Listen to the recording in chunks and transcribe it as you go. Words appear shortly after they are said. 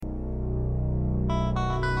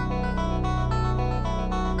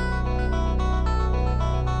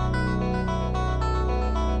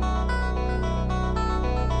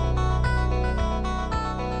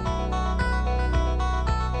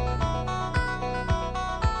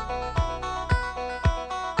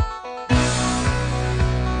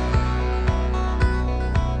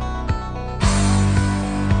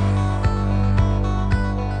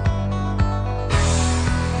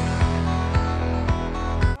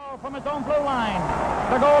own blue line.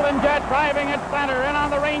 The Golden Jet driving at center, in on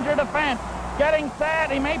the Ranger defense. Getting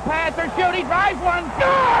set, he may pass or shoot, he drives one,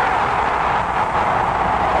 score!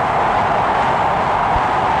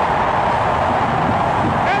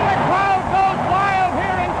 And the crowd goes wild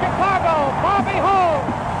here in Chicago. Bobby Hull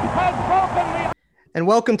has broken the... And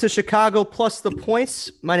welcome to Chicago Plus the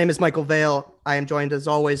Points. My name is Michael Vale. I am joined as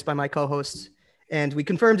always by my co-host, and we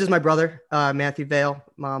confirmed as my brother, Matthew Vale.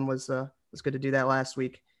 Mom was good to do that last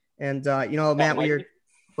week. And Matt, Mikey.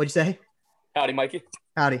 What'd you say? Howdy, Mikey.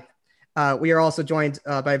 Howdy. We are also joined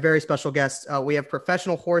by a very special guest. We have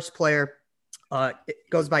professional horse player. It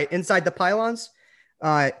goes by Inside the Pylons.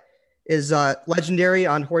 Is legendary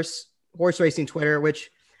on horse racing Twitter,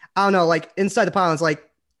 which I don't know, like Inside the Pylons, like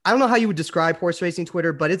I don't know how you would describe horse racing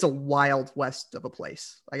Twitter, but it's a wild west of a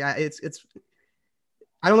place. Like it's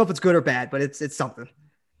I don't know if it's good or bad, but it's something.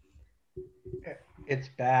 It's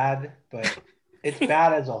bad, but it's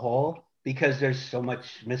bad as a whole because there's so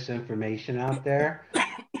much misinformation out there.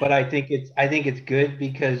 But I think it's good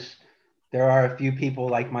because there are a few people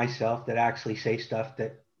like myself that actually say stuff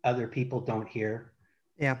that other people don't hear.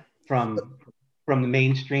 Yeah. From the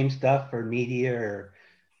mainstream stuff or media or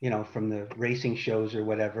from the racing shows or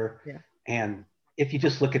whatever. Yeah. And if you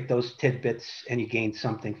just look at those tidbits and you gain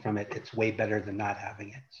something from it, it's way better than not having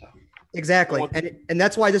it. So exactly. And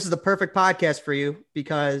that's why this is the perfect podcast for you,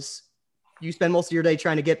 because you spend most of your day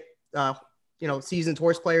trying to get seasoned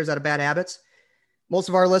horse players out of bad habits. Most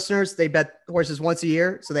of our listeners, they bet horses once a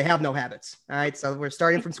year, so they have no habits. All right. So we're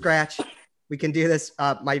starting from scratch. We can do this.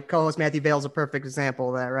 My co-host Matthew Vale is a perfect example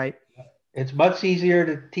of that, right? It's much easier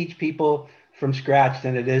to teach people from scratch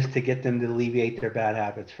than it is to get them to alleviate their bad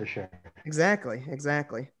habits, for sure. Exactly.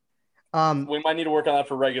 We might need to work on that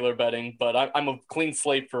for regular betting, but I'm a clean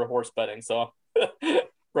slate for horse betting, so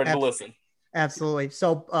ready to listen. Absolutely.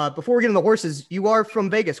 So before we get into the horses, you are from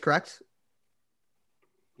Vegas, correct?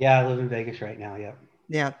 Yeah, I live in Vegas right now. Yeah.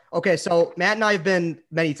 Yeah. Okay. So Matt and I have been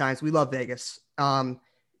many times. We love Vegas.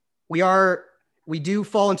 We do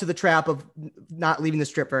fall into the trap of not leaving the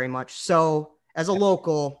strip very much. So as a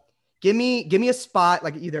local, give me a spot,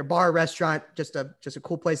 like either a bar or restaurant, just a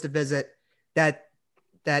cool place to visit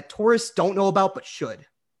that tourists don't know about but should.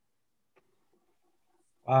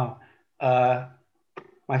 Wow.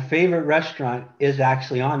 My favorite restaurant is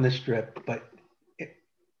actually on the strip, but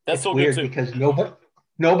it's so weird because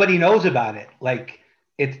nobody knows about it. Like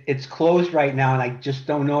it's closed right now, and I just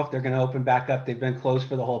don't know if they're going to open back up. They've been closed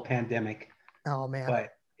for the whole pandemic. Oh man!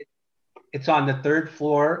 But it's on the third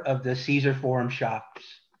floor of the Caesar Forum Shops,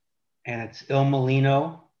 and it's Il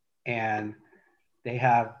Molino, and they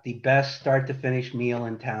have the best start to finish meal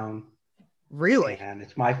in town. Really? And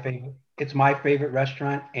it's my favorite. It's my favorite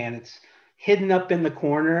restaurant, and it's hidden up in the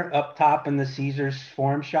corner, up top in the Caesar's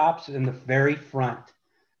Forum Shops, in the very front.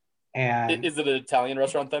 And is it an Italian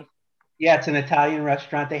restaurant then? Yeah, it's an Italian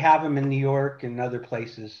restaurant. They have them in New York and other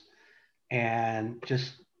places, and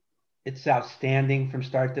just it's outstanding from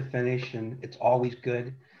start to finish, and it's always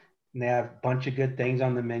good. And they have a bunch of good things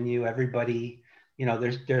on the menu. Everybody,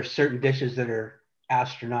 there's certain dishes that are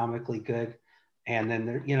astronomically good, and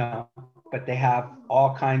then but they have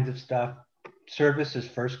all kinds of stuff. Service is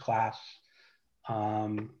first class,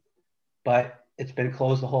 but it's been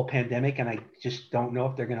closed the whole pandemic, and I just don't know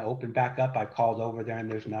if they're going to open back up. I called over there,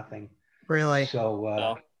 and there's nothing. Really? So,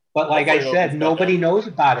 no. But like I said, nobody knows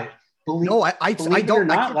about it. Believe it or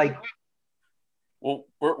not. Well,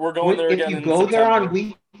 we're going there again. If you go there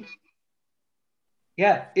on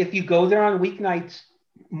if you go there on weeknights,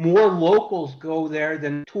 more locals go there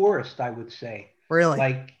than tourists, I would say. Really?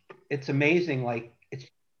 Like it's amazing. Like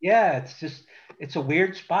it's a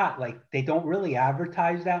weird spot. Like they don't really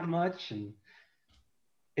advertise that much, and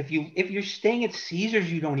if you're staying at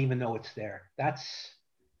Caesar's, you don't even know it's there. That's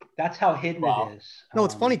how hidden it is. No,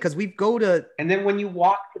 it's funny because we go to, and then when you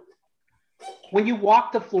walk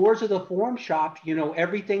the floors of the Forum Shop,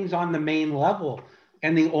 everything's on the main level,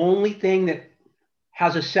 and the only thing that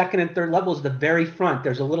has a second and third level is the very front.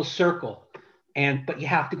 There's a little circle, but you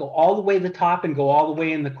have to go all the way to the top and go all the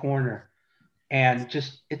way in the corner, and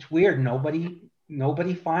just it's weird.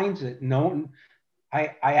 Nobody finds it. No,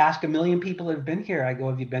 I ask a million people that have been here. I go,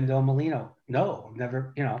 have you been to El Molino? No,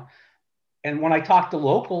 never. And when I talk to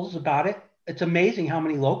locals about it, it's amazing how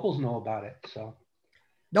many locals know about it. So.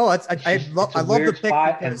 No, I love the pick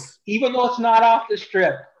because even though it's not off the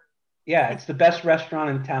strip, it's the best restaurant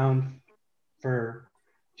in town for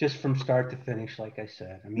just from start to finish. Like I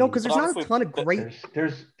said, no, because there's not a ton of great.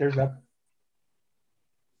 There's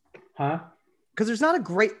Because there's not a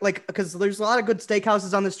great because there's a lot of good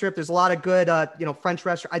steakhouses on the strip. There's a lot of good French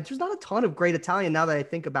restaurants. There's not a ton of great Italian now that I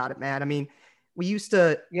think about it, man. I mean, we used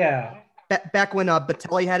to Yeah. Back when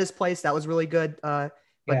Batelli had his place, that was really good. But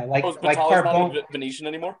yeah, like Batelli's not in the Venetian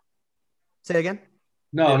anymore? Say it again?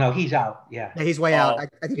 No, he's out. Yeah. Yeah, he's way out. I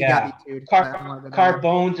think he got me too.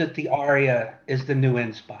 Carbone's at the Aria is the new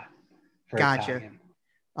in spot for Gotcha. Italian.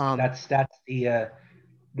 That's the and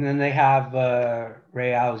then they have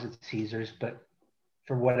Reals at Caesars, but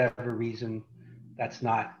for whatever reason, that's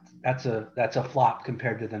a flop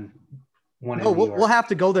compared to them. We'll have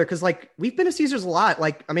to go there because like we've been to Caesars a lot.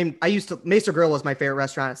 Like I mean, I used to Mesa Grill was my favorite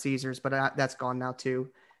restaurant at Caesars, but that's gone now too.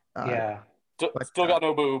 Still got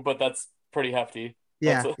Nobu, but that's pretty hefty.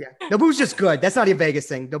 Yeah. Nobu's just good. That's not a Vegas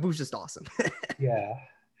thing. Nobu's just awesome. Yeah,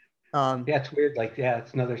 it's weird. Like,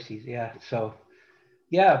 it's another season. Yeah. So,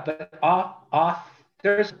 yeah, but off,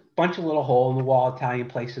 there's a bunch of little hole in the wall Italian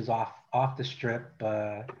places off the strip.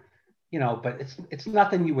 But it's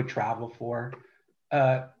nothing you would travel for.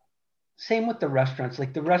 Same with the restaurants.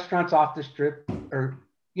 Like the restaurants off the strip are,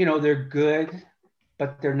 they're good,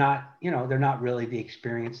 but they're not really the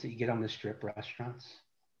experience that you get on the strip restaurants.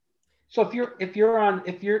 So if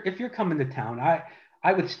you're coming to town, I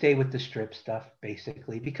would stay with the strip stuff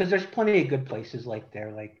basically because there's plenty of good places like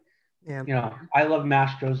there. Like, I love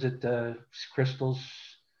Mastro's at the Crystals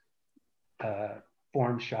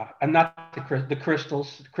Forum Shop. I'm not the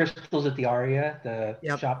Crystals at the Aria, the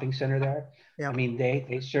shopping center there. Yep. I mean,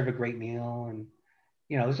 they serve a great meal, and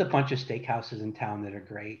there's a bunch of steakhouses in town that are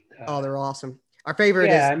great. They're awesome. Our favorite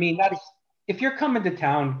is. Yeah, I mean if you're coming to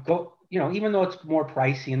town, go. Even though it's more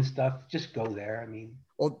pricey and stuff, just go there. I mean,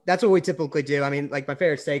 well, that's what we typically do. I mean, like my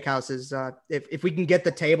favorite steakhouse is if we can get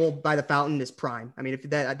the table by the fountain is Prime. I mean, if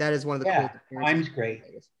that is one of the cool. Prime's great.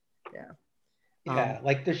 Yeah. Yeah,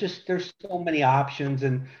 like there's so many options,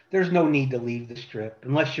 and there's no need to leave the strip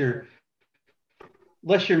unless you're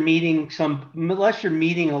meeting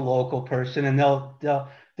a local person, and they'll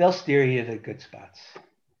steer you to good spots.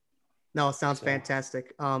 No, it sounds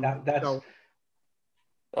fantastic. I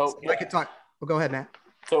could talk. Well, go ahead, Matt.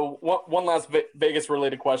 So one last Vegas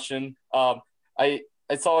related question. I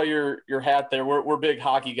saw your hat there. We're big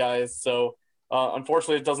hockey guys, so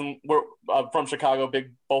unfortunately it doesn't. We're from Chicago,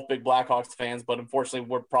 both big Blackhawks fans, but unfortunately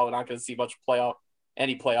we're probably not going to see much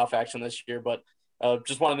playoff action this year. But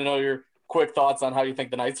just wanted to know your quick thoughts on how you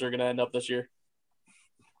think the Knights are going to end up this year.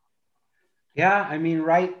 Yeah, I mean,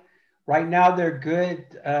 right now they're good.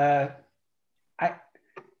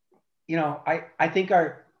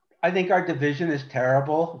 I think our division is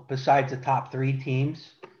terrible besides the top three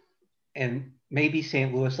teams and maybe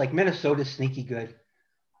St. Louis. Like Minnesota's sneaky good.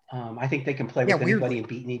 I think they can play with anybody and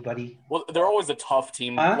beat anybody. Well, they're always a tough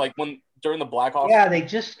team. Like during the Blackhawks. Yeah,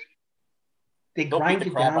 they grind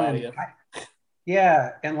you down.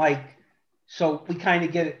 And like, so we kind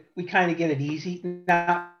of get it easy.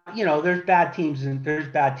 Now, there's bad teams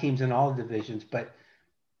in all divisions, but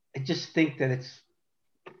I just think that it's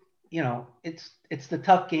the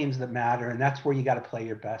tough games that matter, and that's where you got to play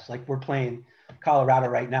your best. Like we're playing Colorado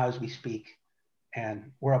right now as we speak,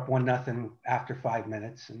 and we're up 1-0 after 5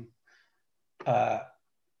 minutes. And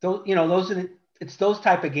it's those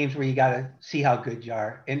type of games where you got to see how good you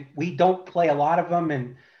are. And we don't play a lot of them,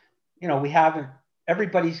 and we haven't.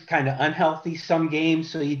 Everybody's kind of unhealthy some games,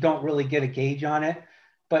 so you don't really get a gauge on it.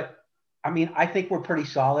 But I mean, I think we're pretty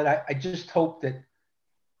solid. I just hope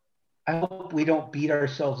we don't beat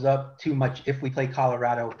ourselves up too much if we play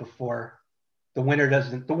Colorado before the winner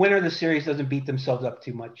of the series doesn't beat themselves up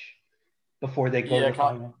too much before they go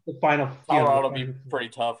to the final. Colorado will be pretty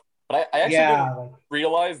tough. But I actually didn't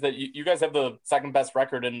realize that you guys have the second best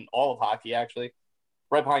record in all of hockey, actually,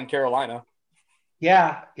 right behind Carolina.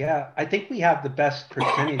 Yeah. I think we have the best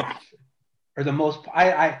percentage or the most.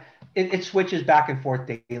 It switches back and forth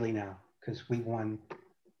daily now because we won.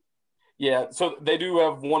 Yeah, so they do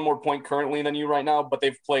have one more point currently than you right now, but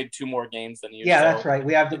they've played 2 more games than you. Yeah, that's right.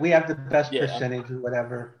 We have the best percentage or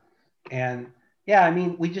whatever. And yeah, I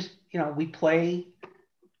mean, we just we play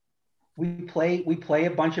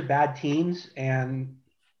a bunch of bad teams, and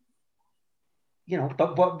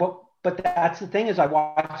but that's the thing is I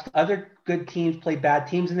watched other good teams play bad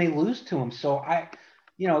teams and they lose to them. So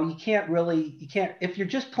you can't if you're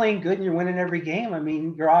just playing good and you're winning every game. I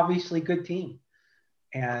mean, you're obviously a good team,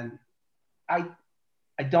 and I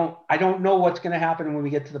don't know what's going to happen when we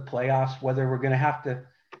get to the playoffs, whether we're going to have to.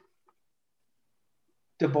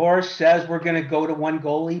 DeBoer says we're going to go to 1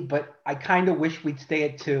 goalie, but I kind of wish we'd stay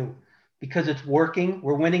at 2 because it's working.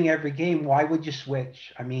 We're winning every game. Why would you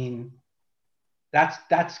switch? I mean, that's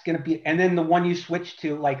going to be – and then the one you switch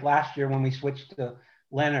to, like last year when we switched to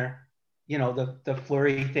Leonard, the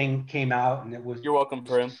Fleury thing came out and it was – You're welcome,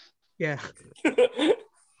 Prim. Yeah.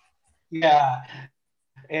 Yeah.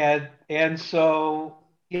 And so,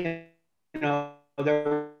 you know,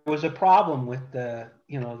 there was a problem with the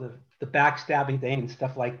backstabbing thing and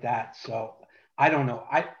stuff like that. So I don't know.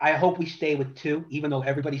 I hope we stay with 2, even though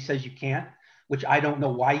everybody says you can't, which I don't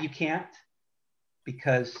know why you can't,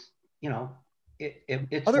 because,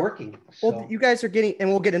 it's working. Well, So. you guys are getting, and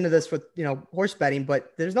we'll get into this with, horse betting,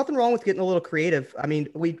 but there's nothing wrong with getting a little creative. I mean,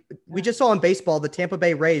 we just saw in baseball, the Tampa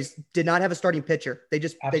Bay Rays did not have a starting pitcher. They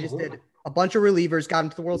just did a bunch of relievers, got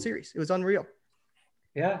into the World Series. It was unreal.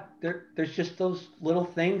 Yeah. There's just those little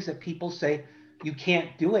things that people say you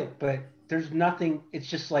can't do it, but there's nothing. It's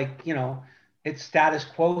just like, it's status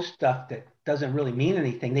quo stuff that doesn't really mean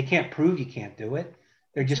anything. They can't prove you can't do it.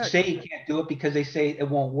 They're just saying you can't do it because they say it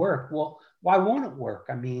won't work. Well, why won't it work?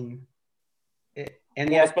 I mean,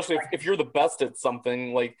 especially if you're the best at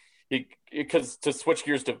something, like, because to switch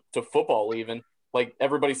gears to football, even, like,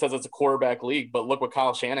 everybody says it's a quarterback league, but look what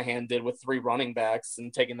Kyle Shanahan did with 3 running backs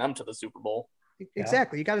and taking them to the Super Bowl.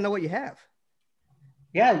 Exactly. You got to know what you have.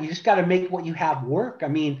 Yeah, you just got to make what you have work. I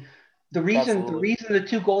mean, the reason the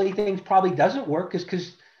 2 goalie things probably doesn't work is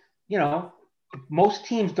because, most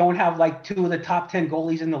teams don't have like 2 of the top 10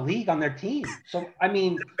 goalies in the league on their team. So, I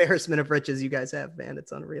mean, embarrassment of riches you guys have, man.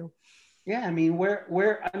 It's unreal. Yeah. I mean,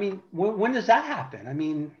 when does that happen? I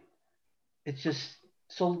mean, it's just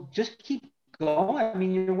keep going. I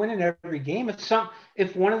mean, you're winning every game.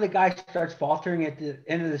 If one of the guys starts faltering at the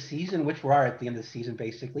end of the season, which we are at the end of the season,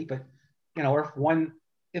 basically, but, or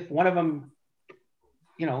if one of them,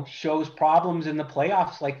 shows problems in the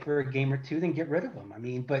playoffs, like for a game or 2, then get rid of them. I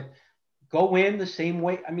mean, but go in the same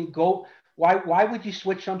way. I mean, why would you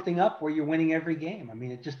switch something up where you're winning every game? I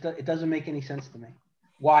mean, it doesn't make any sense to me.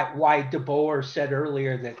 Why DeBoer said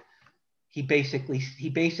earlier that he basically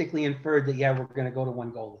inferred that, we're going to go to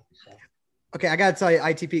 1 goalie. So. Okay. I got to tell you,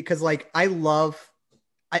 ITP, because like, I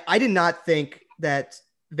did not think that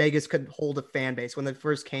Vegas could hold a fan base when they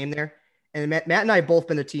first came there. And Matt and I have both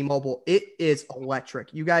been to T-Mobile. It is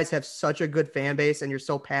electric. You guys have such a good fan base and you're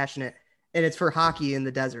so passionate. And it's for hockey in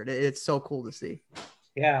the desert. It's so cool to see.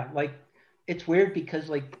 Yeah, like, it's weird because,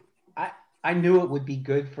 like, I knew it would be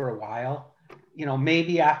good for a while.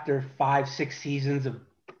 Maybe after 5-6 seasons of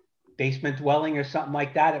basement dwelling or something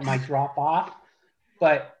like that, it might drop off.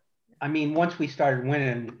 But, I mean, once we started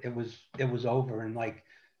winning, it was over. And, like,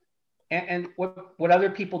 and what other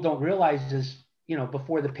people don't realize is,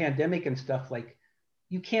 before the pandemic and stuff, like,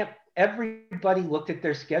 everybody looked at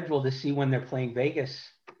their schedule to see when they're playing Vegas.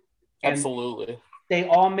 And absolutely. They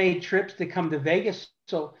all made trips to come to Vegas.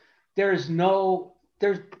 So there was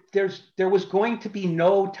going to be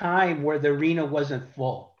no time where the arena wasn't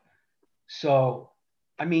full. So,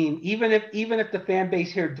 I mean, even if the fan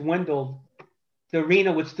base here dwindled, the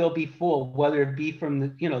arena would still be full, whether it be from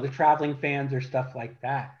the traveling fans or stuff like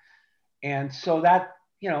that. And so that,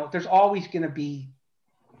 there's always going to be,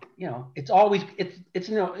 it's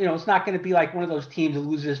not going to be like one of those teams that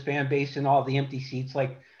loses fan base and all the empty seats,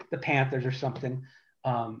 like the Panthers or something.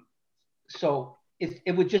 So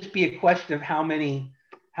it would just be a question of how many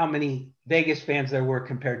Vegas fans there were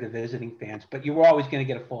compared to visiting fans, but you were always going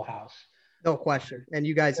to get a full house. No question. And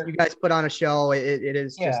you guys put on a show. It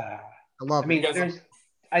is just, I love it.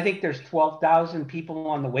 I think there's 12,000 people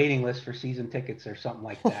on the waiting list for season tickets or something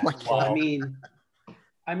like that. Oh my God.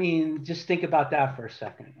 I mean, just think about that for a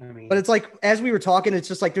second. I mean, but it's like, as we were talking, it's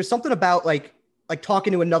just like, there's something about like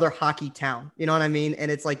talking to another hockey town, you know what I mean? And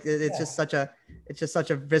it's like, it's just such a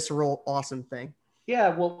visceral, awesome thing. Yeah.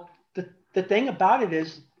 Well, the thing about it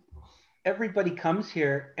is everybody comes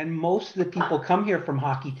here, and most of the people come here from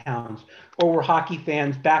hockey towns or were hockey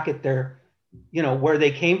fans back at their, where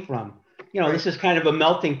they came from. Right. This is kind of a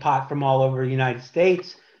melting pot from all over the United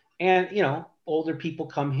States. And, older people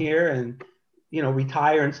come here and,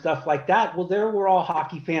 retire and stuff like that. Well, there were all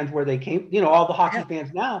hockey fans where they came, all the hockey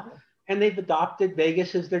fans now, and they've adopted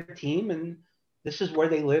Vegas as their team, and this is where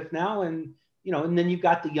they live now. And, and then you've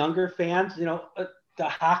got the younger fans, the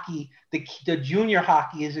hockey, the junior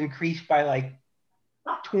hockey has increased by like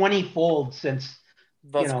 20-fold since.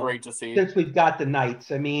 That's great to see. Since we've got the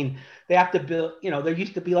Knights. I mean, they have to build, there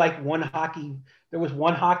used to be like there was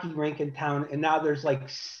one hockey rink in town, and now there's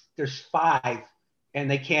 5, and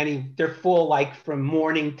they can't even, they're full like from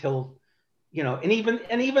morning till, and even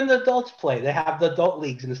the adults play. They have the adult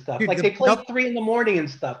leagues and stuff. Dude, they play 3 a.m. and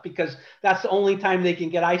stuff because that's the only time they can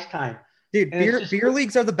get ice time. Dude, beer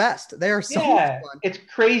leagues are the best. They are so much fun. It's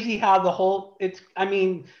crazy how the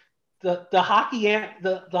hockey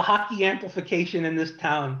amplification in this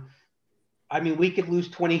town. I mean, we could lose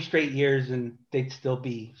 20 straight years and they'd still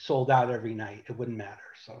be sold out every night. It wouldn't matter.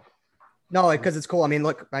 So No, because it's cool. I mean,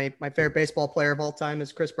 look, my favorite baseball player of all time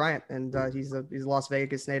is Chris Bryant, and he's a Las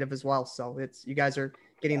Vegas native as well. So you guys are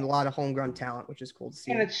getting a lot of homegrown talent, which is cool to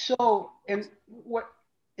see. And it's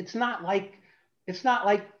not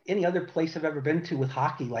like any other place I've ever been to with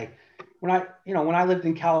hockey. Like when I lived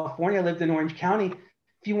in California, I lived in Orange County.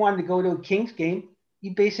 If you wanted to go to a Kings game,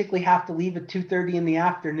 you basically have to leave at 2:30 in the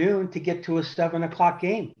afternoon to get to a 7:00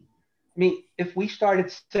 game. I mean, if we start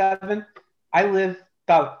at 7, I live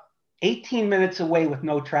about 18 minutes away with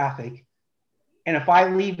no traffic. And if I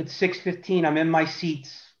leave at 6:15, I'm in my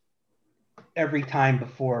seats every time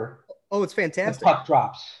before it's fantastic. The puck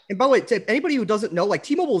drops. And by the way, to anybody who doesn't know, like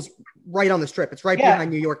T-Mobile's right on the strip. It's right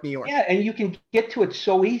behind New York. Yeah, and you can get to it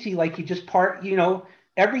so easy. Like you just park,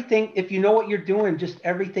 everything, if you know what you're doing, just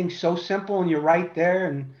everything's so simple and you're right there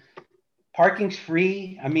and parking's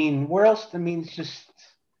free. I mean, where else? I mean, it's just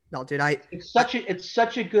no, dude. It's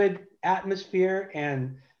such a good atmosphere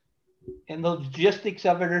and the logistics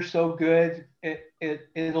of it are so good.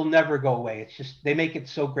 It'll never go away. It's just they make it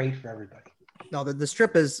so great for everybody. No, the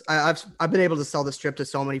strip is. I've been able to sell the strip to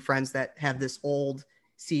so many friends that have this old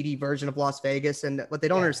seedy version of Las Vegas, and what they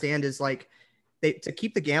don't understand is like to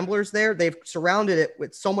keep the gamblers there, they've surrounded it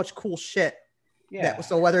with so much cool shit. Yeah.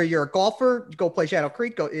 So whether you're a golfer, go play Shadow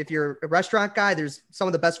Creek. If you're a restaurant guy, there's some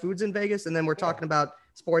of the best foods in Vegas. And then we're talking about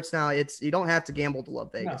sports now. You don't have to gamble to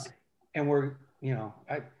love Vegas. No. And we're,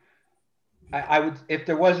 I would, if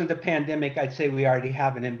there wasn't a pandemic, I'd say we already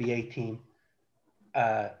have an NBA team.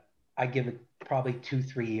 I give it probably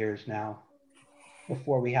 2-3 years now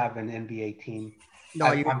before we have an NBA team. No,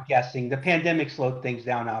 I'm guessing the pandemic slowed things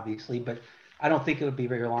down, obviously, but I don't think it'll be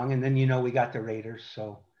very long. And then, we got the Raiders.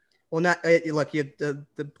 So, well, look,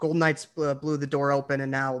 the Golden Knights blew the door open.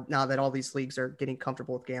 And now that all these leagues are getting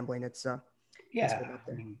comfortable with gambling, it's I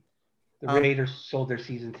mean, the Raiders sold their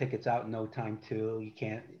season tickets out in no time too. You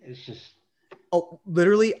can't, it's just. Oh,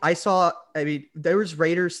 literally there was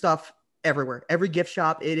Raiders stuff everywhere. Every gift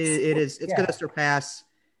shop. It's going to surpass.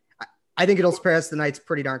 I think it'll surpass the Knights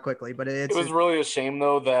pretty darn quickly, but it was really a shame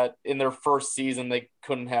though that in their first season they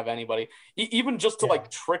couldn't have anybody, even just to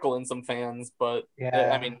like trickle in some fans. But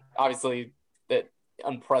I mean, obviously that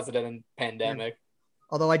unprecedented pandemic.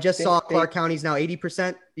 Although I just saw Clark County's now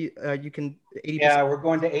 80%. You can 80%. Yeah, we're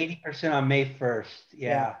going to 80% on May 1st.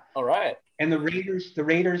 Yeah. All right. And the Raiders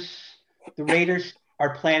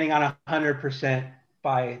are planning on 100%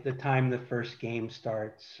 by the time the first game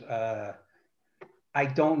starts. I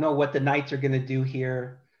don't know what the Knights are going to do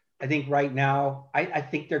here. I think right now, I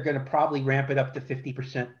think they're going to probably ramp it up to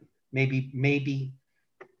 50%. Maybe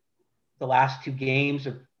the last 2 games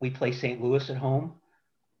we play St. Louis at home.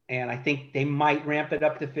 And I think they might ramp it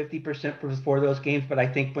up to 50% for those games. But I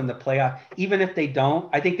think when the playoff, even if they don't,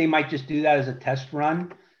 I think they might just do that as a test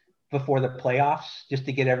run before the playoffs, just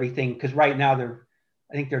to get everything. Because right now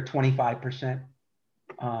I think they're 25%.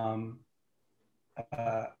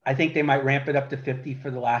 I think they might ramp it up to 50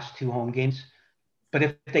 for the last 2 home games. But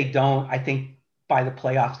if they don't, I think by the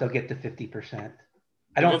playoffs, they'll get to 50%.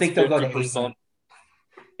 I don't think they'll go to 80%.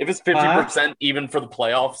 If it's 50% even for the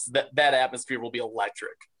playoffs, that atmosphere will be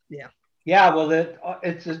electric. Yeah. Yeah. Well,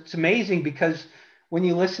 it's amazing because when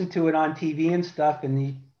you listen to it on TV and stuff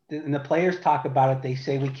and the players talk about it, they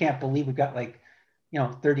say, we can't believe we've got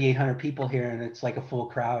 3,800 people here and it's like a full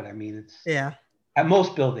crowd. I mean, it's at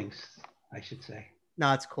most buildings, I should say. No,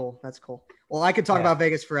 that's cool. That's cool. Well, I could talk about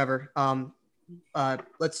Vegas forever.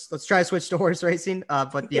 Let's try to switch to horse racing.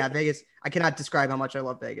 But Vegas, I cannot describe how much I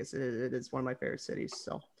love Vegas. It is one of my favorite cities.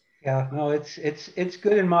 So. Yeah, no, it's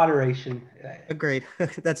good in moderation. Agreed.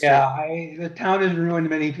 That's true. The town has ruined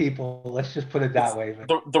many people. Let's just put it that way.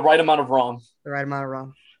 But the right amount of wrong. The right amount of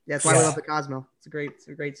wrong. Yeah, that's why we love the Cosmo. It's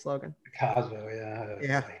a great slogan. The Cosmo, yeah.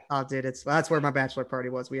 Yeah. Oh, dude, that's where my bachelor party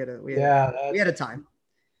was. We had a time.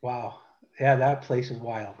 Wow. Yeah, that place is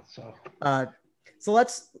wild. So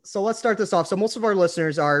let's start this off. So most of our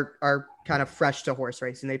listeners are kind of fresh to horse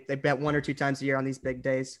racing. They bet 1 or 2 times a year on these big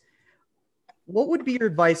days. What would be your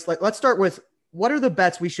advice? Let's start with what are the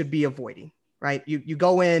bets we should be avoiding, right? You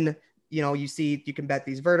go in, you see, you can bet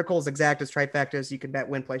these verticals, exactas, trifectas, you can bet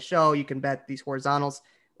win, play, show, you can bet these horizontals,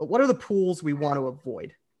 but what are the pools we want to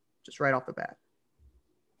avoid just right off the bat?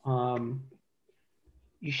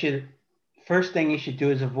 First thing you should do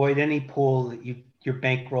is avoid any pool that your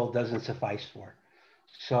bankroll doesn't suffice for.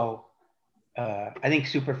 So I think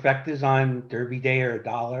Superfecta's on Derby Day or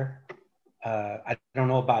 $1. I don't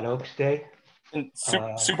know about Oaks Day. And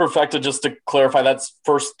Superfecta, just to clarify, that's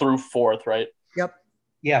 1st through 4th, right? Yep.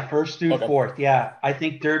 Yeah, 1st through 4th. Yeah, I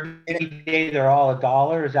think Derby Day they're all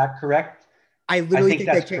 $1. Is that correct? I think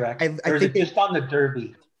that's correct. Or is it just on the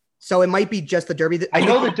Derby? So it might be just the Derby. I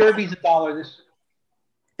know the Derby's $1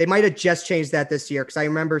 They might have just changed that this year because I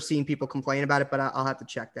remember seeing people complain about it, but I'll have to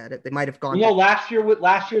check that. They might have gone. No, last year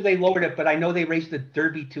they lowered it, but I know they raised the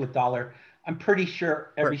Derby to $1. I'm pretty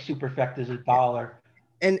sure every Superfecta is $1.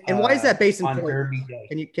 And why is that base important? On Derby Day.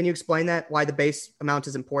 Can you explain that? Why the base amount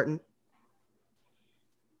is important?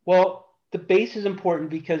 Well, the base is important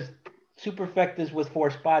because Superfectas with 4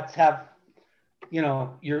 spots have,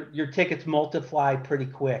 your tickets multiply pretty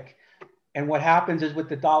quick. And what happens is with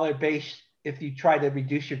the dollar base, if you try to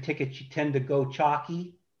reduce your tickets, you tend to go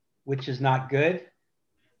chalky, which is not good.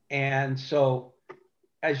 And so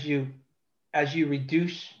as you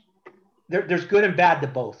reduce, there's good and bad to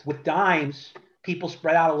both. With dimes, people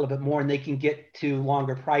spread out a little bit more and they can get to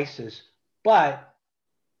longer prices, but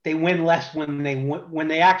they win less when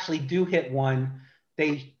they actually do hit one.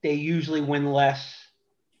 They usually win less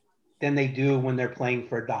than they do when they're playing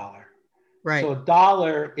for $1. Right. So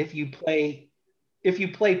 $1, if you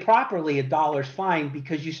play properly, $1 is fine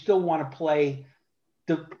because you still want to play.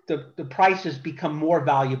 The prices become more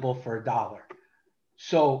valuable for $1.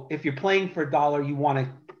 So if you're playing for $1, you want to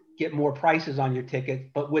get more prices on your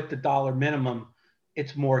ticket, but with the $1 minimum,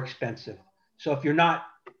 it's more expensive. So if you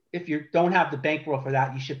don't have the bankroll for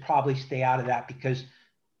that, you should probably stay out of that because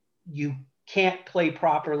you can't play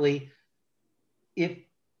properly if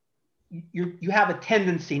you have a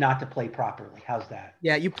tendency not to play properly. How's that?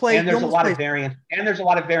 Yeah, you play. And there's a lot of variance. And there's a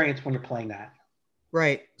lot of variance when you're playing that.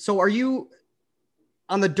 Right. So are you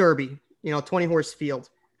on the Derby, 20 horse field?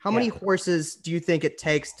 How many horses do you think it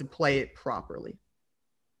takes to play it properly?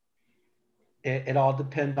 It all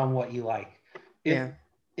depends on what you like.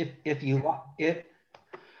 If you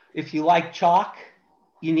like chalk,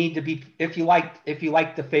 you need to be. If you like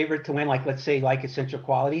the favorite to win, like let's say like Essential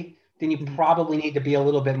Quality, then you probably need to be a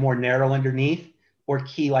little bit more narrow underneath, or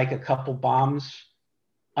key like a couple bombs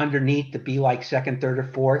underneath to be like second, third, or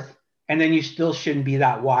fourth, and then you still shouldn't be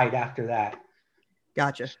that wide after that.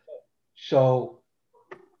 Gotcha. So,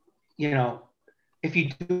 if you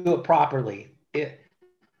do it properly,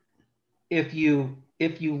 if you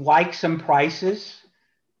like some prices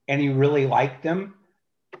and you really like them,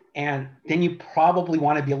 and then you probably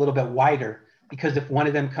want to be a little bit wider because if one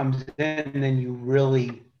of them comes in, then you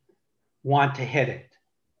really want to hit it.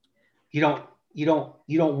 You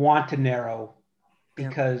don't want to narrow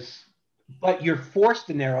because, but you're forced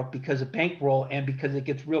to narrow because of bankroll and because it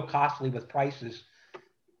gets real costly with prices.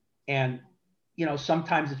 And,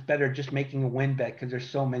 sometimes it's better just making a win bet because there's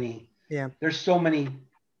so many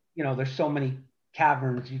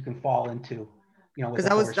caverns you can fall into, because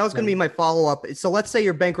that was going to be my follow-up. So let's say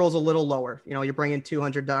your bankroll's a little lower, you're bringing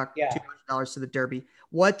 $200 to the Derby.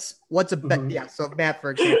 What's a bet? Mm-hmm. Yeah. So Matt,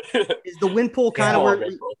 for example, is the win pool kind of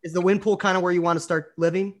where you want to start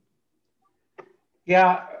living?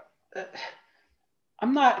 Yeah.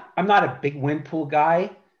 I'm not a big win pool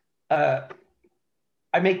guy. I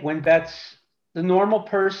make win bets. The normal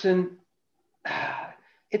person,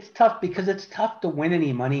 it's tough because it's tough to win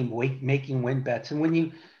any money making win bets. And when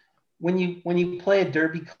you play a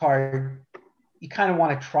Derby card, you kind of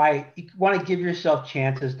want to try. You want to give yourself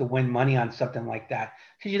chances to win money on something like that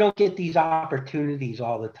because you don't get these opportunities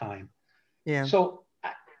all the time. Yeah. So,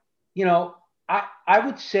 I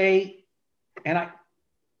would say, and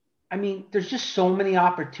I mean, there's just so many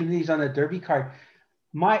opportunities on the Derby card.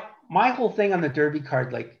 My whole thing on the Derby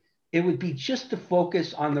card, like, it would be just to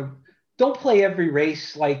focus on don't play every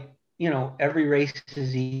race like, every race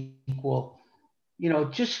is equal.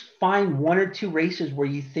 Just find 1 or 2 races where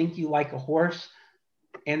you think you like a horse,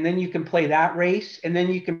 and then you can play that race, and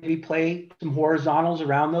then you can maybe play some horizontals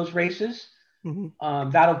around those races.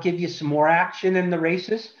 Mm-hmm. That'll give you some more action in the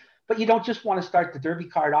races. But you don't just want to start the Derby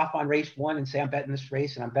card off on race 1 and say, I'm betting this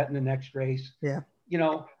race and I'm betting the next race. Yeah.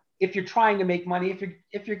 If you're trying to make money,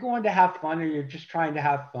 if you're going to have fun or you're just trying to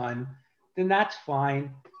have fun, then that's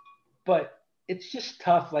fine. But it's just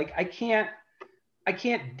tough. Like I can't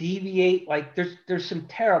deviate. Like there's some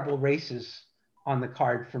terrible races on the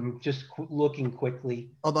card from just looking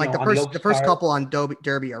quickly. Oh, like the first couple on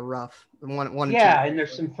Derby are rough. One yeah, and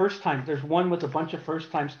there's some first time. There's one with a bunch of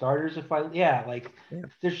first time starters. There's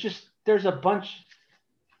just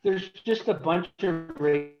a bunch of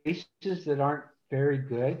races that aren't very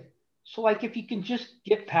good. So like if you can just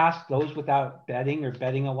get past those without betting or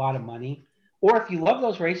betting a lot of money, or if you love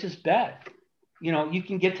those races, bet. You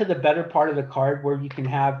can get to the better part of the card where you can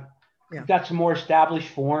have you've got some more established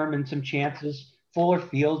form and some chances, fuller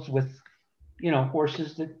fields with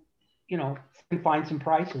horses that can find some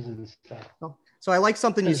prices and stuff. So I like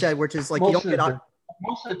something you said, which is like most of the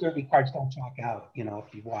Derby cards don't chalk out,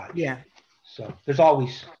 if you watch. Yeah. So there's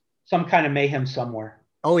always some kind of mayhem somewhere.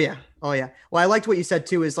 Oh yeah. Oh yeah. Well, I liked what you said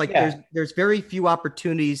too, is like there's very few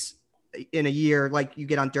opportunities in a year like you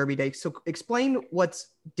get on Derby Day. So explain what's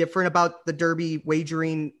different about the Derby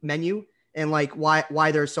wagering menu and like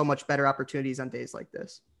why there's so much better opportunities on days like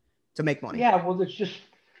this to make money. Yeah, well, there's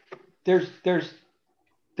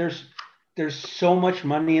so much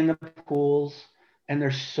money in the pools, and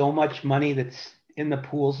there's so much money that's in the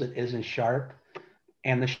pools that isn't sharp,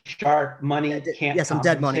 and the sharp money can't some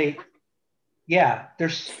dead money. Yeah,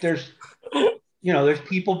 there's there's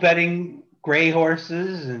people betting gray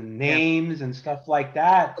horses and names and stuff like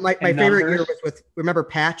that. My favorite year was with, remember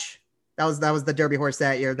Patch? That was the Derby horse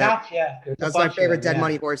that year. Patch, yeah. That was my favorite dead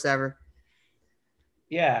money horse ever.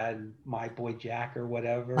 Yeah, and My Boy Jack or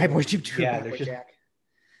whatever. My Boy Jack. Jack.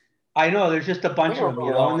 I know there's just a bunch of them.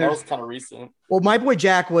 And that was kind of recent. Well, My Boy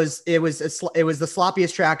Jack was the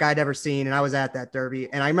sloppiest track I'd ever seen, and I was at that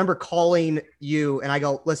Derby, and I remember calling you, and I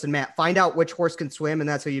go, "Listen, Matt, find out which horse can swim, and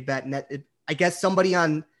that's who you bet." And I guess somebody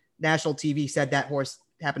on national TV said that horse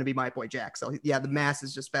happened to be My Boy Jack. So yeah, the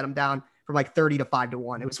masses just bet him down from like 30 to 5 to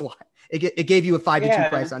 1. It was wild. It gave you a 5 to 2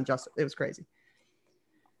 price on just. It was crazy.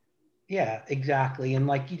 Yeah, exactly. And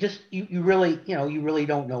like you really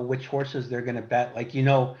don't know which horses they're going to bet. Like,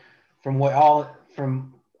 from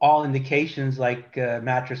all indications, like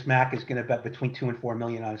Mattress Mac is going to bet between 2 and 4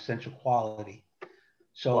 million on Essential Quality.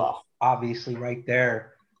 So Obviously right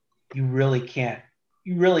there, you really can't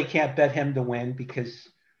bet him to win, because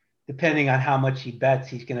depending on how much he bets,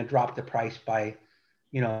 he's going to drop the price by,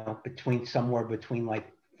 somewhere between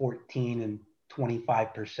like 14 and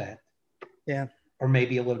 25%. Yeah. Or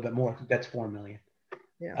maybe a little bit more. That's 4 million.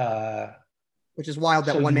 Yeah. Which is wild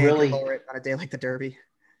that so one man can lower it on a day like the Derby.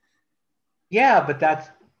 Yeah, but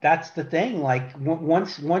that's the thing. Like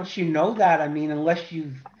once you know that, I mean, unless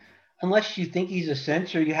you think he's a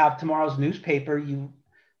cinch or you have tomorrow's newspaper, you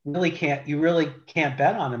really can't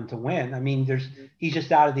bet on him to win. I mean, he's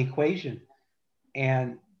just out of the equation.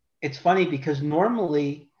 And it's funny because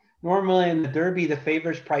normally in the Derby, the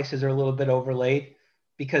favors prices are a little bit overlaid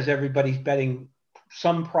because everybody's betting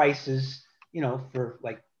some prices, for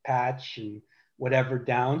like Patch and whatever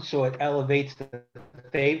down. So it elevates the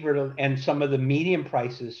favorite and some of the medium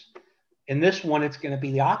prices. In this one, it's going to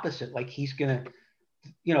be the opposite. Like he's going to,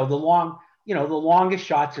 the longest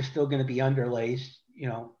shots are still going to be underlays,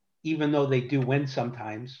 even though they do win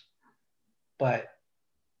sometimes. But,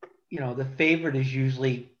 the favorite is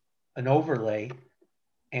usually an overlay.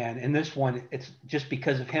 And in this one, it's just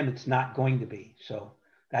because of him, it's not going to be. So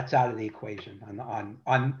that's out of the equation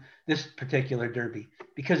on this particular Derby,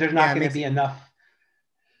 because there's not going to be enough.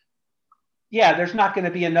 Yeah, there's not going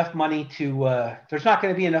to be enough money to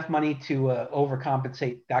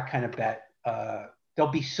overcompensate that kind of bet.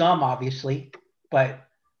 There'll be some, obviously, but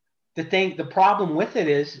the problem with it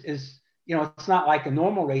is it's not like a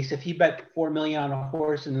normal race. If you bet 4 million on a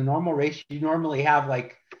horse in the normal race, you normally have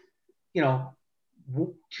like, 1,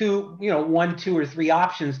 2, or 3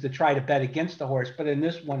 options to try to bet against the horse. But in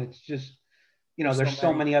this one, it's just, there's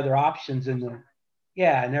so many other options in there.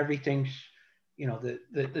 Yeah. And everything's,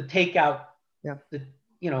 the takeout,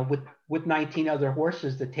 with 19 other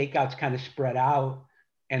horses, the takeout's kind of spread out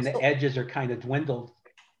and the edges are kind of dwindled.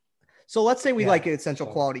 So let's say we like Essential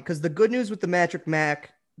Quality, because the good news with the Mattress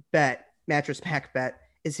Mac bet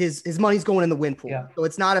is his money's going in the win pool. Yeah. So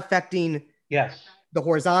it's not affecting the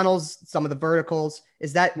horizontals, some of the verticals.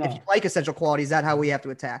 Is that, if you like Essential Quality, is that how we have to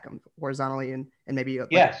attack them horizontally and maybe?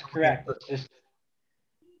 Yes, correct. It's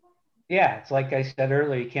like I said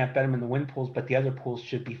earlier, you can't bet them in the win pools, but the other pools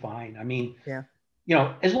should be fine. I mean,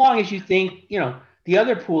 as long as you think, the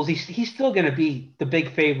other pools, he's still going to be the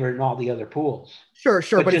big favorite in all the other pools. Sure,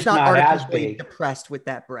 but it's not artificially depressed with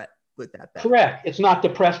that bet. Correct. It's not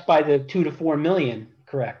depressed by the 2 to 4 million.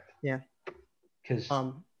 Correct. Yeah. Because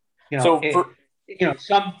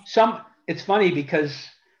it's funny because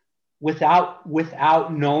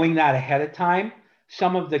without knowing that ahead of time,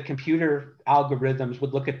 some of the computer algorithms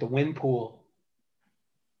would look at the win pool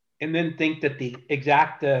and then think that the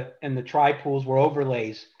exacta and the tri pools were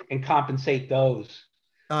overlays and compensate those.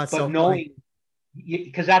 But so knowing,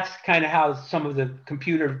 because that's kind of how some of the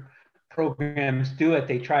computer programs do it.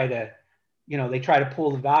 They try to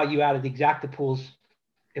pull the value out of the exacta pools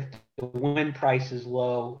if the win price is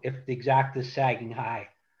low, if the exacta is sagging high,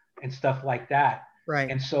 and stuff like that. Right.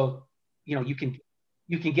 And so, you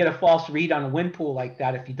can get a false read on a win pool like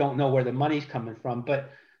that if you don't know where the money's coming from.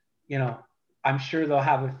 But, I'm sure they'll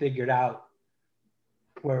have it figured out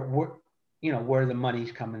where the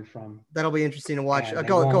money's coming from. That'll be interesting to watch.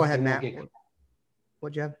 Go ahead, Matt.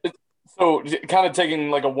 What'd you have? So kind of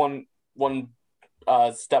taking like a one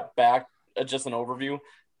step back, just an overview.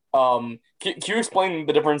 Can you explain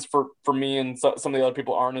the difference for me and some of the other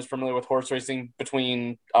people aren't as familiar with horse racing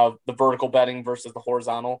between the vertical betting versus the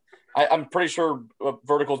horizontal? I'm pretty sure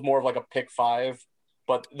vertical is more of like a pick five,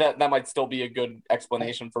 but that might still be a good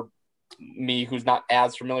explanation for me who's not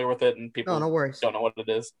as familiar with it and people No worries. don't know what it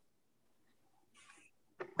is.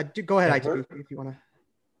 Go ahead, if you want to.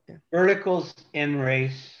 Yeah. Verticals in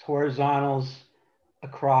race, horizontals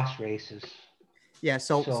across races. Yeah,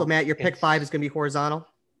 so Matt, your pick five is going to be horizontal.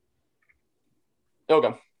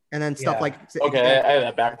 Okay. And then stuff like okay, I had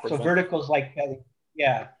that backwards. So verticals like betting,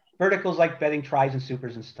 verticals like betting tries and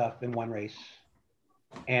supers and stuff in one race,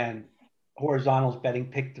 and horizontals betting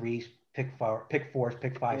pick threes, pick fours,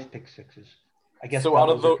 pick fives, pick sixes. I guess. So out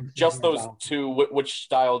of those two, which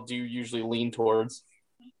style do you usually lean towards?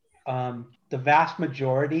 The vast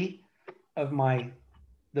majority of my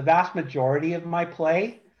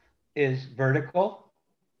play is vertical,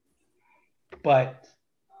 but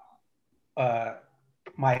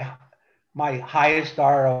my highest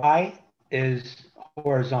ROI is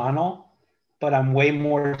horizontal, but I'm way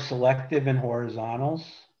more selective in horizontals.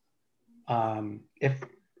 If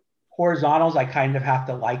horizontals, I kind of have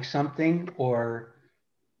to like something or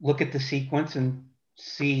look at the sequence and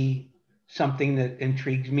see something that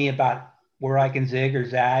intrigues me about where I can zig or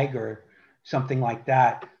zag or something like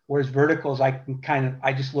that. Whereas verticals, I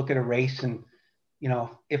just look at a race and,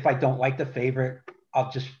 if I don't like the favorite, I'll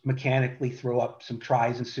just mechanically throw up some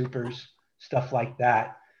tries and supers, stuff like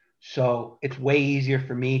that. So it's way easier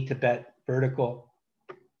for me to bet vertical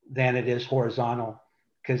than it is horizontal.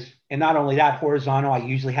 And not only that, horizontal, I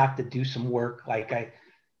usually have to do some work. Like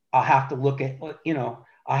I'll have to look at,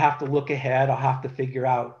 I'll have to look ahead. I'll have to figure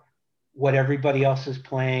out what everybody else is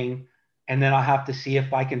playing. And then I'll have to see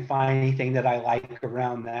if I can find anything that I like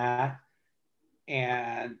around that.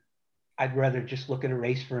 And I'd rather just look at a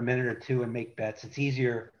race for a minute or two and make bets. It's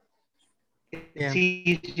easier. It's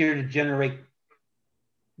easier to generate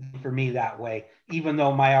for me that way, even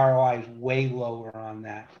though my ROI is way lower on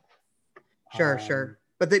that. Sure.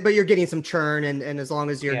 But you're getting some churn, and as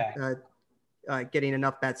long as you're getting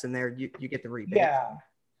enough bets in there, you get the rebate.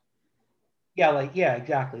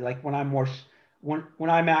 Exactly. Like when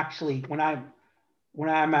I'm actually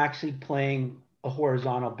playing a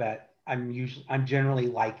horizontal bet, I'm generally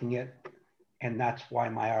liking it, and that's why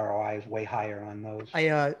my ROI is way higher on those.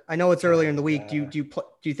 I know it's earlier in the week. Do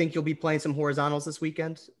you think you'll be playing some horizontals this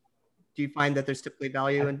weekend? Do you find that there's typically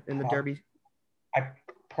value in the Derby? I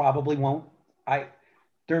probably won't.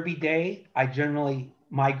 Derby day, I generally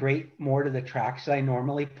migrate more to the tracks that I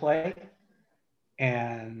normally play.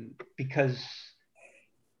 And because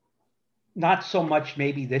not so much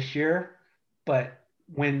maybe this year, but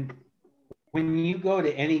when you go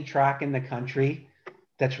to any track in the country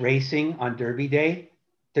that's racing on Derby day,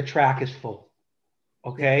 the track is full.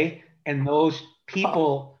 Okay. And those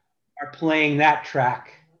people are playing that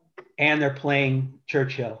track and they're playing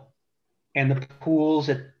Churchill, and the pools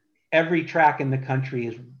at every track in the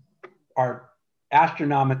country are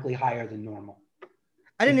astronomically higher than normal.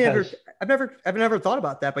 I've never thought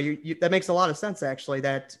about that, but that makes a lot of sense actually.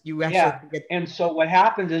 That you actually And so what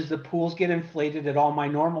happens is the pools get inflated at all my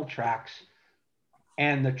normal tracks,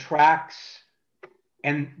 and the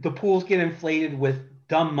pools get inflated with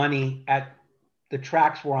dumb money at the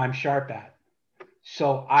tracks where I'm sharp at.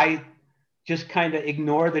 So I just kind of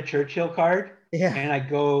ignore the Churchill card, and I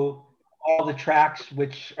go all the tracks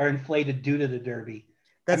which are inflated due to the Derby.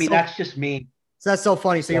 That's just me. So that's so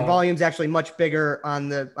funny. So your volume's actually much bigger on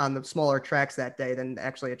the smaller tracks that day than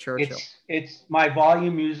actually at Churchill. It's my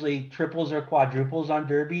volume usually triples or quadruples on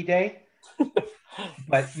Derby day,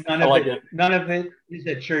 but none of it is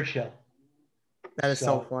at Churchill. That is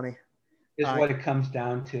so funny. Is what it comes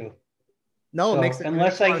down to. No, it makes it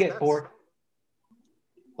unless I get bored.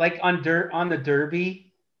 Like on the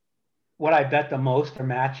Derby, what I bet the most are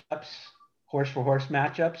matchups, horse for horse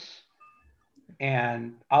matchups.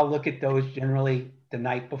 And I'll look at those generally the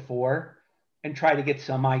night before and try to get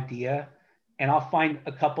some idea. And I'll find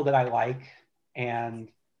a couple that I like, and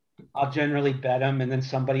I'll generally bet them. And then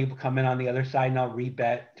somebody will come in on the other side and I'll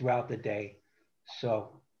rebet throughout the day. So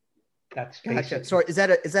that's gotcha. So is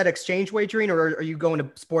that exchange wagering, or are you going to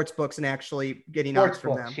sports books and actually getting odds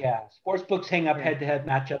from them? Yeah. Sports books hang up head-to-head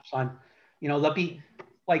matchups on, they'll be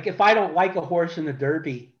like, if I don't like a horse in the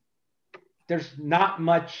Derby, there's not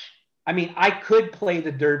much. I could play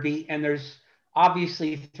the Derby, and there's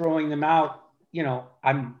obviously throwing them out.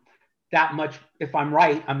 I'm that much, if I'm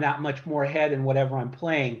right, I'm that much more ahead in whatever I'm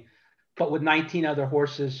playing. But with 19 other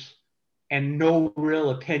horses and no real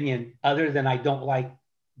opinion other than I don't like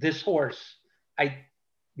this horse,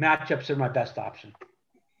 matchups are my best option.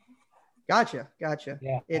 Gotcha.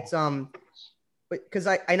 Yeah. It's because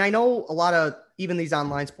I know a lot of even these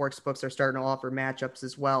online sports books are starting to offer matchups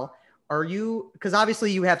as well. Are you, because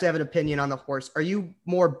obviously you have to have an opinion on the horse. Are you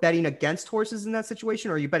more betting against horses in that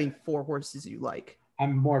situation, or are you betting for horses you like?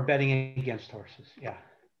 I'm more betting against horses. Yeah.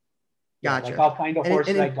 Gotcha. Like I'll find a horse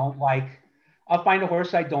that I don't like. I'll find a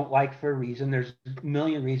horse I don't like for a reason. There's a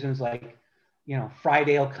million reasons. Like, you know,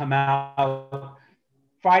 Friday will come out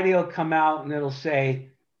and it'll say,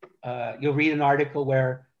 you'll read an article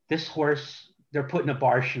where this horse, they're putting a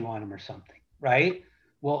bar shoe on him or something, right?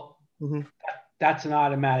 Well, that's an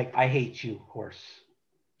automatic, I hate you horse.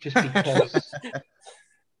 Just because,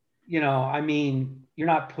 you know, I mean, you're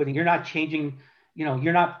not changing, you know,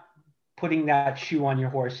 you're not putting that shoe on your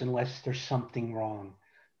horse unless there's something wrong.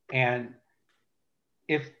 And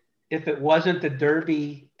if it wasn't the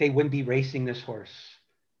Derby, they wouldn't be racing this horse.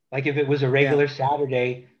 Like if it was a regular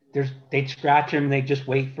Saturday, they'd scratch him, they'd just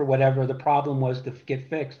wait for whatever the problem was to get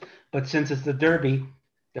fixed. But since it's the Derby,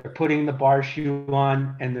 they're putting the bar shoe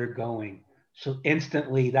on and they're going. So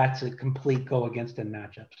instantly, that's a complete go against in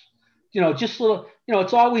matchups. You know, just little, you know,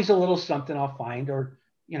 it's always a little something I'll find, or,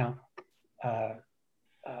 you know,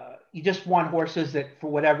 you just want horses that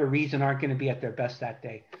for whatever reason aren't going to be at their best that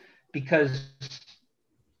day, because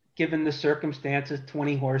given the circumstances,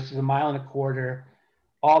 20 horses, a mile and a quarter,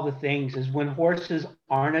 all the things, is when horses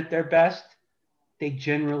aren't at their best, they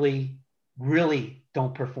generally really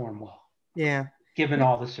don't perform well. Yeah. Given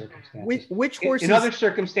all the circumstances. Which horses? In other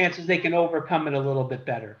circumstances, they can overcome it a little bit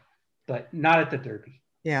better, but not at the Derby.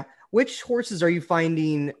 Yeah. Which horses are you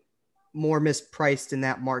finding more mispriced in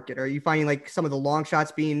that market? Are you finding like some of the long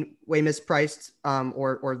shots being way mispriced,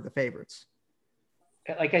 or the favorites?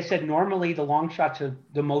 Like I said, normally the long shots are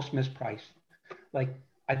the most mispriced. Like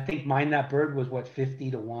I think Mind That Bird was what,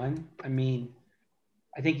 50 to 1. I mean,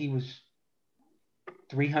 I think he was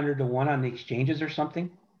 300 to 1 on the exchanges or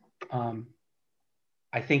something.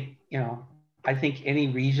 I think, you know, I think any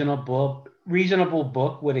reasonable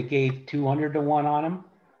book would have gave 200 to 1 on him.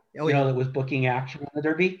 Oh, you know, that was booking action on the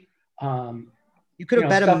Derby. You could have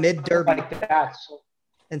bet him mid Derby like that,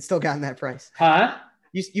 and still gotten that price. Huh?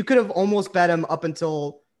 You could have almost bet him up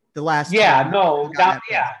until the last. Yeah, no,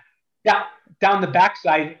 down the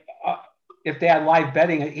backside. If they had live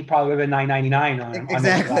betting, he probably would have been $9.99 on him.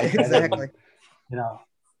 Exactly. You know,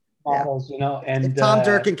 models. You know, and if Tom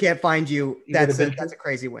Durkin can't find you, that's a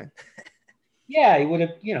crazy win. Yeah, he would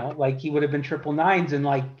have, you know, like he would have been 999s, and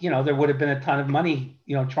like, you know, there would have been a ton of money,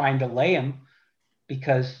 you know, trying to lay him,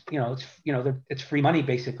 because, you know, it's free money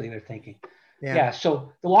basically, they're thinking. Yeah.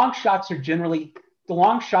 So the long shots are generally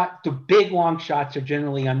the big long shots are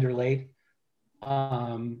generally underlaid.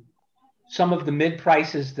 Some of the mid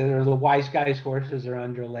prices that are the wise guys horses are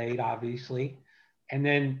underlaid, obviously. And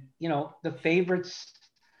then, you know, the favorites,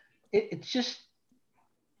 it's just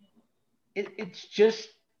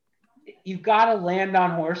you've got to land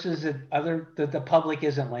on horses that the public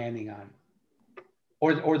isn't landing on,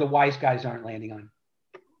 or the wise guys aren't landing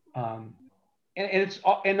on.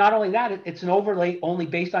 And not only that, it's an overlay only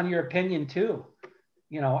based on your opinion too.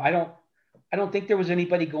 You know, I don't think there was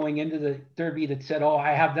anybody going into the Derby that said, "Oh,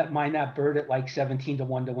 I have Mind That Bird at like 17 to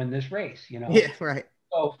 1 to win this race." You know? Yeah, right.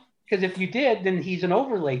 So, because if you did, then he's an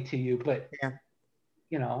overlay to you. But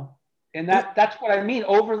you know, and that's what I mean.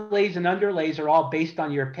 Overlays and underlays are all based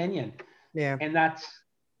on your opinion. Yeah, and that's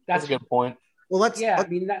a good point. Well, I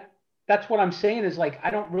mean that's what I'm saying is, like, I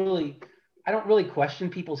don't really question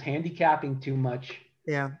people's handicapping too much.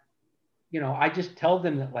 Yeah, you know, I just tell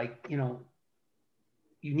them that, like, you know,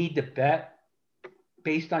 you need to bet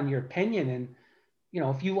based on your opinion. And, you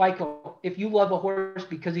know, if you love a horse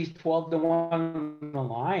because he's 12 to 1 on the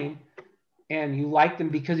line, and you like him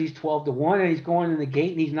because he's 12 to 1 and he's going in the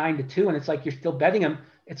gate and he's 9 to 2, and it's like you're still betting him.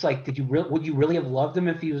 It's like, would you really have loved him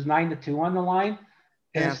if he was 9 to 2 on the line?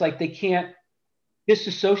 And it's like they can't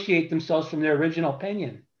disassociate themselves from their original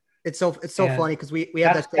opinion. It's so funny because we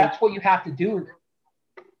have that. That's what you have to do.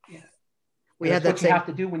 Yeah, we had that. You have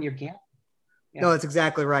to do when you're gambling. Yeah. No, that's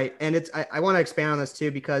exactly right. And I want to expand on this too,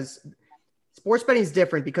 because sports betting is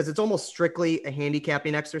different, because it's almost strictly a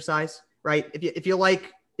handicapping exercise, right? If you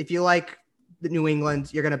like the New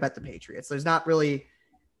England, you're going to bet the Patriots. There's not really,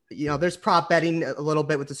 you know, there's prop betting a little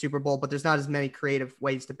bit with the Super Bowl, but there's not as many creative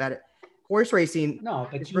ways to bet it. Horse racing. No,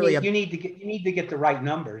 but you need to get the right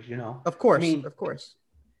numbers, you know. Of course. I mean, of course.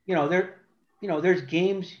 You know, there's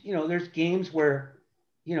games where,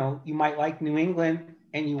 you know, you might like New England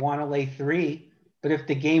and you want to lay 3, but if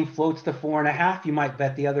the game floats to 4.5, you might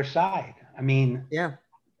bet the other side. I mean, yeah,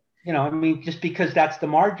 you know, I mean, just because that's the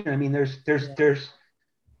margin. I mean, there's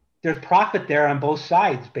profit there on both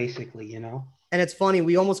sides, basically, you know. And it's funny,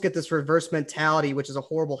 we almost get this reverse mentality, which is a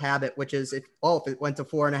horrible habit, which is if it went to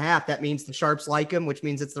 4.5, that means the sharps like him, which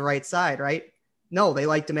means it's the right side, right? No, they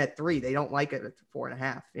liked him at 3. They don't like it at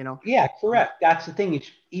 4.5, you know? Yeah, correct. That's the thing. It's,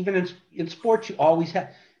 even in sports, you always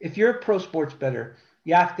have, if you're a pro sports bettor,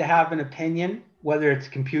 you have to have an opinion, whether it's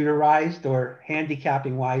computerized or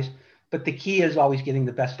handicapping wise. But the key is always getting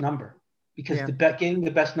the best number, because getting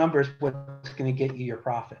the best number is what's going to get you your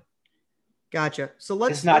profit. Gotcha. So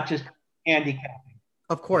it's not just handicapping.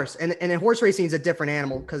 Of course. And in horse racing is a different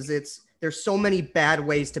animal because there's so many bad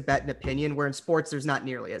ways to bet an opinion, where in sports there's not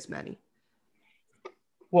nearly as many.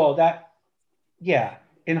 Well,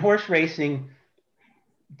 in horse racing,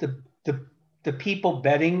 the people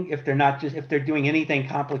betting, if they're doing anything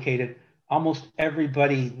complicated, almost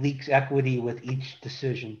everybody leaks equity with each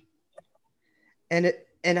decision.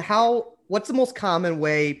 What's the most common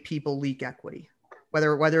way people leak equity,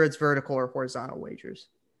 whether it's vertical or horizontal wagers?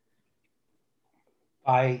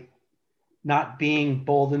 By not being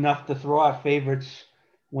bold enough to throw out favorites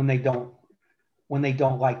when they don't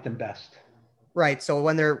like them best. Right. So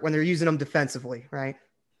when they're using them defensively, right?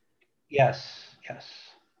 Yes. And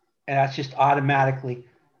that's just automatically,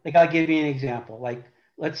 like, I'll give you an example. Like,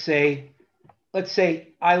 let's say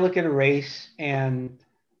I look at a race and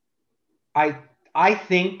I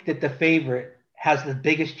think that the favorite has the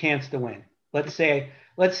biggest chance to win. Let's say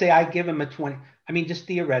I give him a 20. I mean, just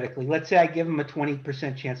theoretically, let's say I give him a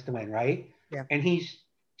 20% chance to win, right? Yeah. And he's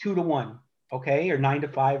 2-1, okay, or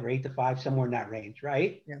 9-5 or 8-5, somewhere in that range,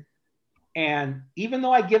 right? Yeah. And even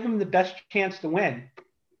though I give him the best chance to win,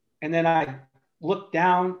 and then I look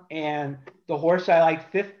down and the horse I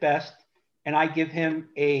like fifth best, and I give him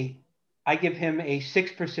a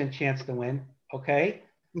 6% chance to win, okay?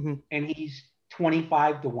 Mm-hmm. And he's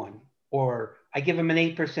 25-1, or I give him an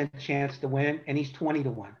 8% chance to win and he's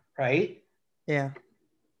 20-1, right? Yeah.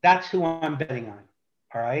 That's who I'm betting on.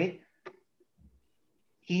 All right.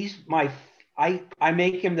 I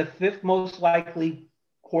make him the 5th most likely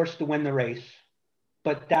horse to win the race,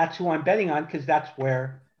 but that's who I'm betting on because that's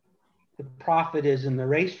where the profit is in the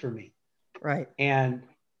race for me. Right. And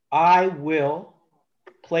I will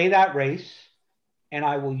play that race, and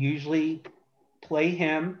I will usually play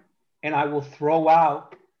him, and I will throw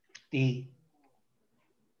out the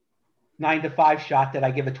 9-5 shot that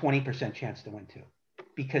I give a 20% chance to win to,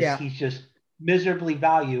 because he's just miserably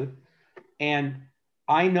valued. And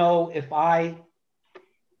I know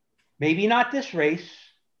maybe not this race,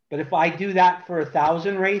 but if I do that for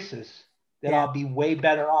 1,000 races, that I'll be way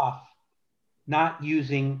better off not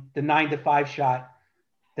using the 9-5 shot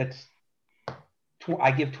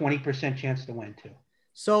I give 20% chance to win to.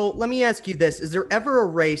 So let me ask you this. Is there ever a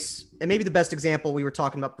race, and maybe the best example we were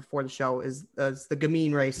talking about before the show is the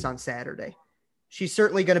Gamine race on Saturday. She's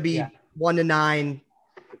certainly going to be 1-9,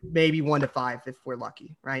 maybe 1-5 if we're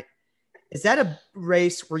lucky, right? Is that a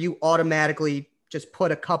race where you automatically just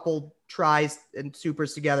put a couple tries and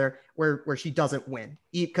supers together where she doesn't win?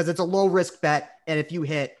 Because it's a low risk bet, and if you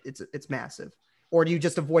hit, it's massive. Or do you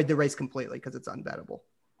just avoid the race completely because it's unbettable?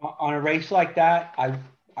 On a race like that,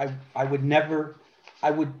 I would never...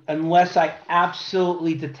 unless I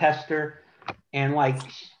absolutely detest her, and I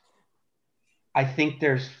think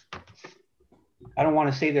I don't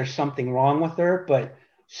want to say there's something wrong with her, but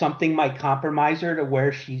something might compromise her to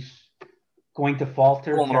where she's going to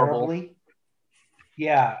falter terribly.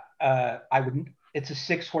 Yeah, I wouldn't. It's a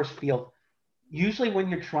 6-horse field. Usually when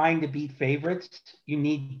you're trying to beat favorites, you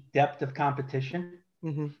need depth of competition.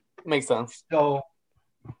 Mm-hmm. Makes sense. So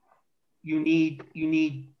you need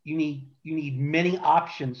many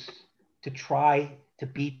options to try to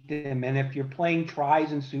beat them. And if you're playing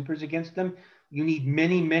tries and supers against them, you need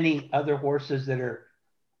many other horses that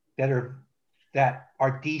are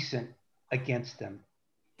decent against them.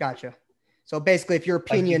 Gotcha. So basically, if your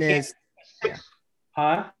opinion is,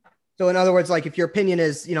 So in other words, like if your opinion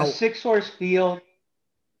is, a 6-horse field,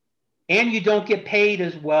 and you don't get paid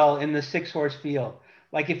as well in the 6-horse field.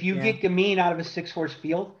 Like if you get Gamine out of a 6-horse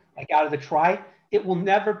field, like out of the try, it will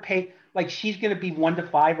never pay. Like she's going to be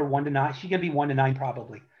 1-5 or 1-9. She's going to be 1-9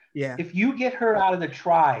 probably. Yeah. If you get her out of the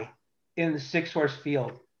try in the 6-horse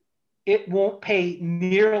field, it won't pay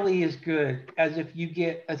nearly as good as if you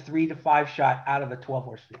get a 3-5 shot out of a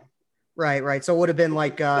 12-horse field. Right. So it would have been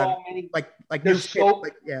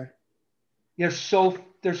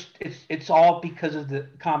it's all because of the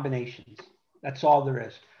combinations. That's all there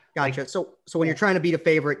is. Gotcha. So when you're trying to beat a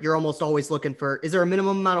favorite, you're almost always looking for, is there a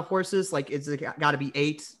minimum amount of horses? Like, is it got to be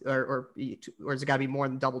 8 or is it got to be more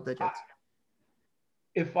than double digits?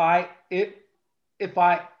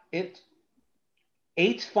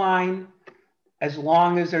 Eight's fine as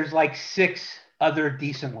long as there's like 6 other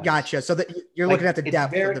decent ones. Gotcha. So that you're Like, looking at the it's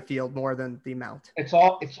depth very- of the field more than the amount. It's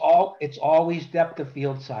always depth of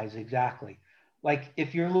field size. Exactly. Like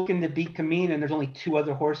if you're looking to beat Camille and there's only 2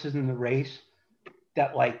 other horses in the race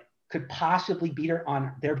that like could possibly beat her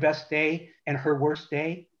on their best day and her worst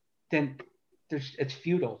day, then it's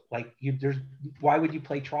futile. Like why would you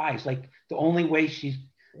play tries? Like the only way she's,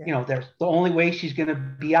 the only way she's going to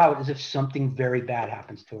be out is if something very bad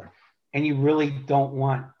happens to her. And you really don't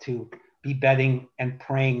want to be betting and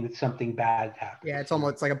praying that something bad happens. Yeah. It's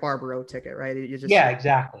almost like a Barbaro ticket, right? You just,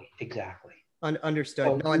 exactly. Understood.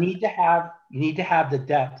 So No, you need to have the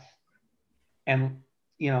depth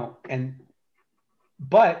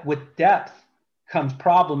but with depth comes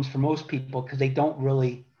problems for most people because they don't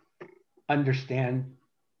really understand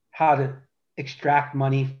how to extract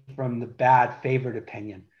money from the bad favorite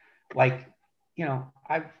opinion. Like,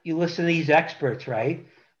 you listen to these experts, right?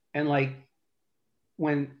 And like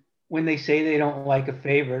when they say they don't like a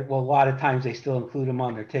favorite, well, a lot of times they still include them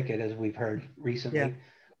on their ticket, as we've heard recently. Yeah.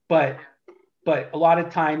 But a lot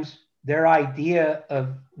of times their idea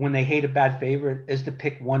of when they hate a bad favorite is to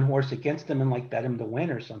pick one horse against them and like bet him to win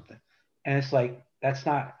or something. And it's like, that's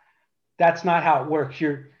not how it works.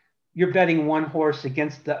 You're betting one horse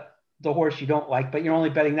against the horse you don't like, but you're only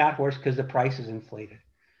betting that horse because the price is inflated.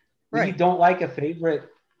 When you don't like a favorite,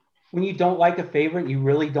 you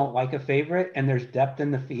really don't like a favorite and there's depth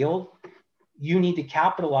in the field, you need to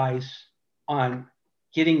capitalize on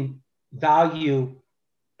getting value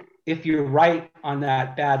if you're right on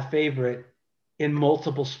that bad favorite in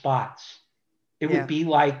multiple spots. It would be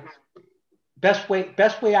like, best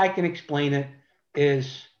way I can explain it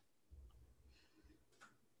is,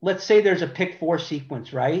 let's say there's a pick 4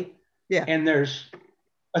 sequence, right? Yeah. And there's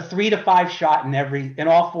a 3 to 5 shot in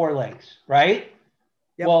all 4 legs, right?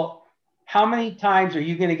 Yep. Well, how many times are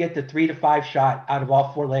you going to get the 3 to 5 shot out of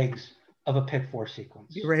all 4 legs of a pick 4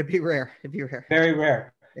 sequence? It'd be rare. Very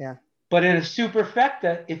rare. Yeah. But in a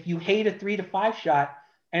superfecta, if you hate a 3 to 5 shot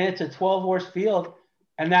and it's a 12 horse field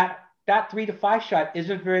and that 3 to 5 shot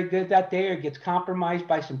isn't very good that day or gets compromised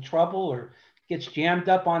by some trouble or gets jammed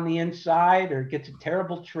up on the inside or gets a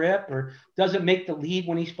terrible trip or doesn't make the lead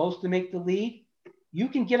when he's supposed to make the lead, you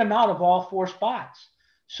can get him out of all 4 spots.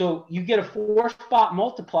 So you get a 4-spot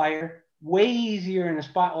multiplier way easier in a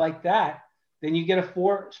spot like that than you get a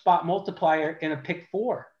 4-spot multiplier in a pick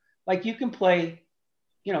 4. Like you can play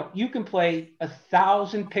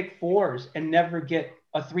 1,000 pick 4s and never get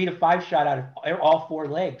a 3 to 5 shot out of all 4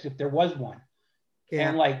 legs if there was one.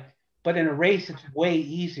 Yeah. And but in a race, it's way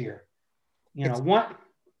easier.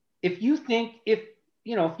 If you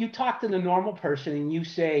talk to the normal person and you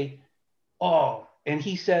say, oh, and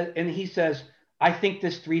he says, I think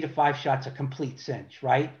this 3 to 5 shot's a complete cinch,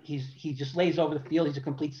 right? He just lays over the field. He's a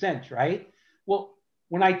complete cinch, right? Well,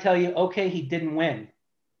 when I tell you, okay, he didn't win,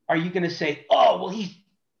 are you going to say, oh, well, he's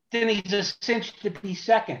a cinch to be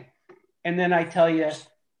second? And then I tell you,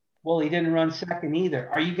 well, he didn't run second either.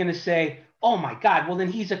 Are you going to say, oh my God, well,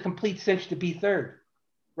 then he's a complete cinch to be third,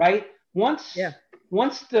 right? Once the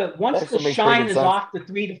shine is off the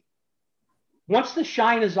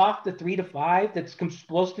 3 to 5, that's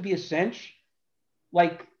supposed to be a cinch.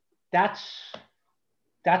 Like that's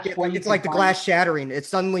what it's like the glass shattering. It's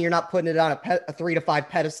suddenly you're not putting it on a 3 to 5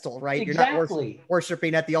 pedestal, right? Exactly. You're not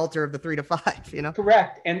worshiping at the altar of the 3 to 5,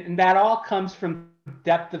 Correct. And that all comes from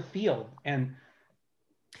depth of field. And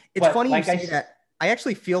it's funny you say that. I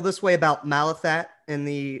actually feel this way about Malathat in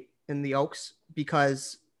the Oaks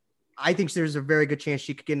because I think there's a very good chance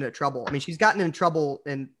she could get into trouble. I mean, she's gotten in trouble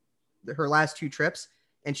in her last 2 trips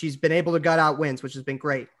and she's been able to gut out wins, which has been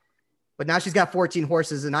great. But now she's got 14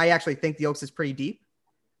 horses, and I actually think the Oaks is pretty deep.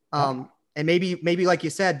 And maybe like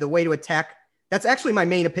you said, the way to attack, that's actually my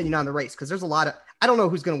main opinion on the race, because there's I don't know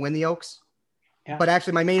who's going to win the Oaks. Yeah. But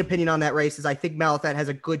actually my main opinion on that race is I think Malathat has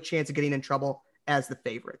a good chance of getting in trouble as the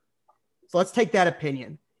favorite. So let's take that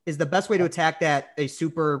opinion. Is the best way to attack that a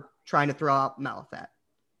super trying to throw out Malathat?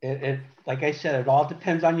 It like I said, it all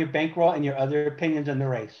depends on your bankroll and your other opinions in the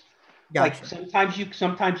race. Gotcha. Like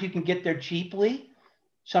sometimes you can get there cheaply.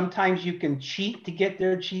 Sometimes you can cheat to get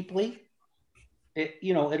there cheaply.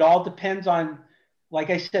 It all depends on,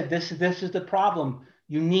 like I said, this is the problem.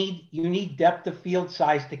 You need depth of field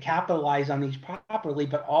size to capitalize on these properly,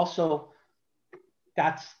 but also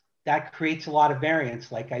that creates a lot of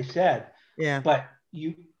variance, like I said. Yeah. But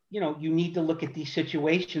you need to look at these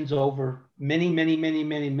situations over many, many, many,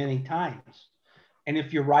 many, many times. And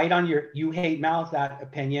if you're right on you hate Malathat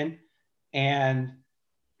opinion, and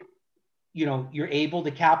you're able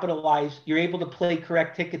to capitalize, you're able to play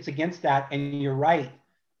correct tickets against that, and you're right,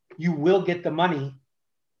 you will get the money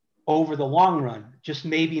over the long run, just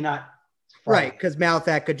maybe not Right, because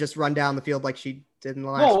Malathaat could just run down the field like she did in the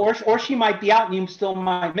last. No, or she might be out and you still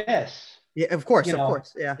might miss. Yeah, of course,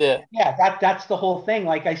 yeah. Yeah, that's the whole thing.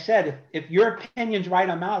 Like I said, if your opinion's right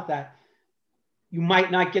on Malathaat, you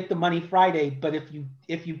might not get the money Friday, but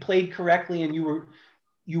if you played correctly and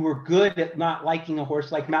you were good at not liking a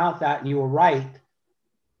horse like Malathaat and you were right,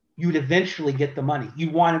 you'd eventually get the money. You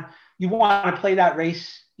want to play that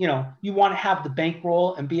race, you want to have the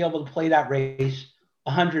bankroll and be able to play that race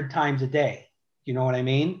 100 times a day. You know what I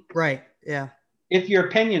mean? Right. Yeah. If your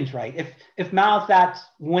opinion's right. If Malathaat's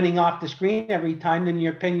winning off the screen every time, then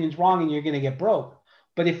your opinion's wrong and you're going to get broke.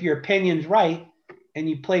 But if your opinion's right and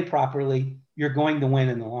you play properly, you're going to win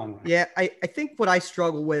in the long run. Yeah, I think what I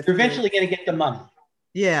struggle with, you're eventually going to get the money.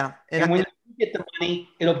 Yeah, and when you get the money,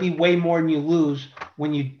 it'll be way more than you lose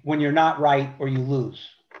when you're not right or you lose.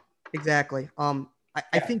 Exactly.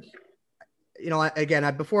 I think,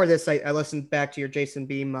 again, before this, I listened back to your Jason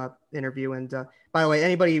Beam interview, and by the way,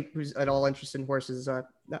 anybody who's at all interested in horses,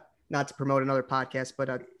 not to promote another podcast,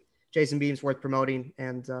 but Jason Beam's worth promoting,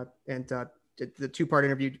 and the 2-part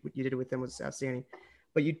interview you did with him was outstanding.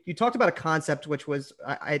 But you talked about a concept which was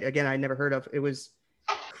I never heard of. It was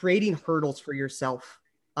creating hurdles for yourself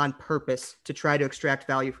on purpose to try to extract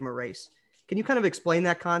value from a race. Can you kind of explain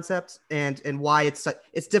that concept and why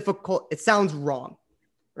it's difficult? It sounds wrong,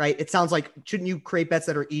 right? It sounds like, shouldn't you create bets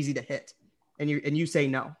that are easy to hit? And you say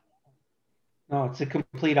no. No, it's a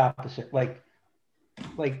complete opposite. Like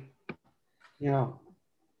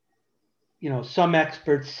some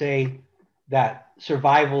experts say that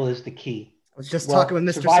survival is the key. I was just talking with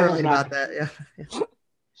Mr. Serling about that. Yeah.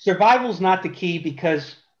 Survival's not the key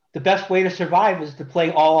because the best way to survive is to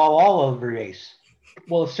play all every race.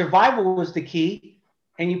 Well, if survival was the key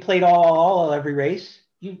and you played all every race,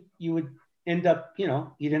 you would end up, in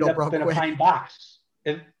a pine box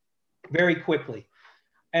very quickly.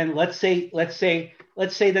 And let's say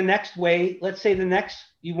the next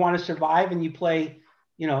you want to survive and you play,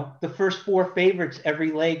 the first 4 favorites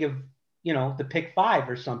every leg of, the pick 5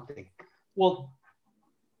 or something. Well,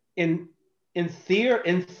 in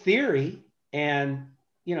theory and,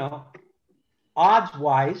 odds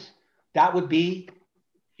wise, that would be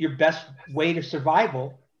your best way to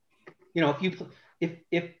survival. If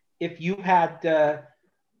you had,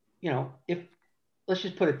 let's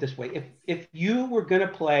just put it this way. If you were going to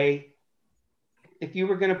play, if you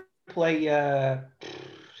were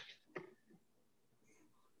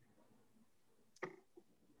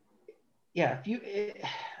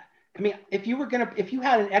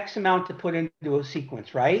had an X amount to put into a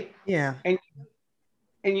sequence, right? Yeah.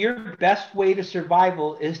 And your best way to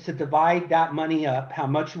survival is to divide that money up, how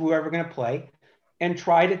much you were ever going to play, and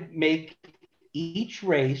try to make each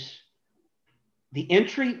race,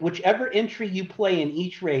 whichever entry you play in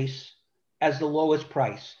each race, as the lowest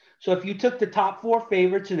price. So if you took the top 4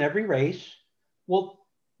 favorites in every race, well,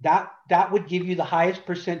 that would give you the highest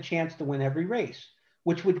 % chance to win every race,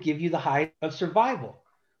 which would give you the highest of survival.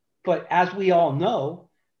 But as we all know,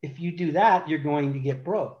 if you do that, you're going to get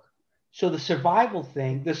broke. So the survival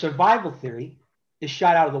theory is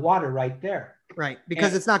shot out of the water right there. Right.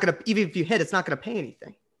 Because it's not going to, even if you hit, it's not going to pay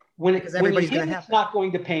anything. When you hit, it's not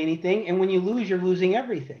going to pay anything. And when you lose, you're losing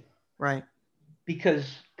everything. Right. Because,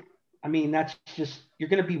 that's just, you're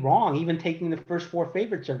going to be wrong, even taking the first 4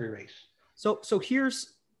 favorites every race. So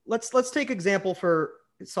let's take example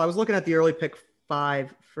so I was looking at the early pick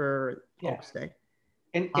 5 for Oaks Day.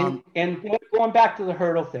 And going back to the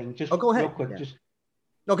hurdle thing, just go ahead. real quick, Yeah.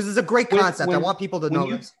 No, because it's a great concept. I want people to know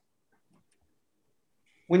this.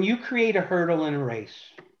 When you create a hurdle in a race,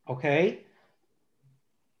 okay,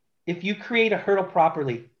 if you create a hurdle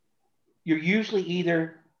properly, you're usually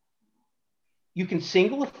you can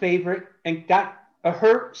single a favorite, and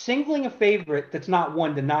singling a favorite that's not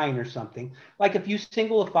 1-9 or something. Like if you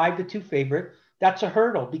single a 5-2 favorite, that's a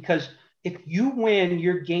hurdle, because if you win,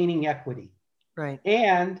 you're gaining equity. Right.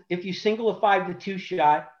 And if you single a 5-2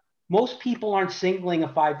 shot, most people aren't singling a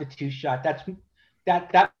 5-2 shot. That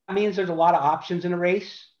means there's a lot of options in a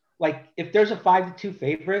race. Like if there's a 5-2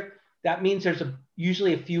 favorite, that means there's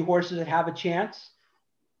usually a few horses that have a chance.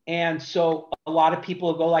 And so a lot of people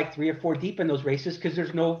will go like 3 or 4 deep in those races because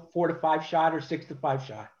there's no 4-5 shot or 6-5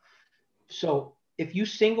 shot. So if you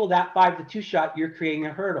single that 5-2 shot, you're creating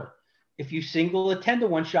a hurdle. If you single a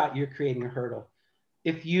 10-1 shot, you're creating a hurdle.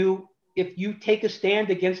 If you take a stand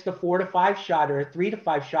against a 4-5 shot or a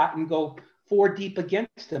 3-5 shot and go 4 deep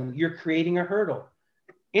against them, you're creating a hurdle.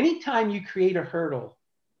 Anytime you create a hurdle,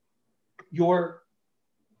 you're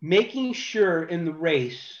making sure in the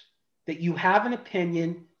race that you have an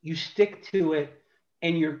opinion, you stick to it,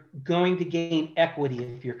 and you're going to gain equity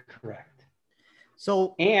if you're correct.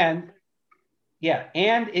 So, and Yeah,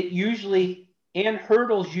 and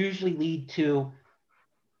hurdles usually lead to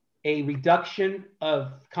a reduction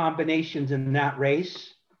of combinations in that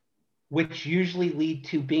race, which usually lead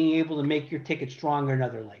to being able to make your ticket stronger in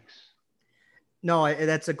other legs. No,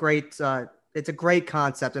 that's a great. It's a great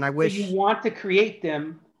concept, and I wish you want to create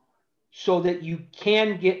them so that you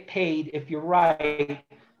can get paid if you're right,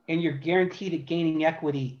 and you're guaranteed at gaining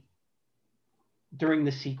equity during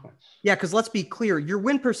the sequence. Yeah, because let's be clear, your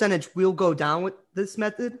win percentage will go down with this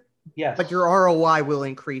method. Yes. But your ROI will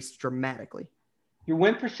increase dramatically. Your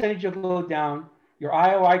win percentage will go down. Your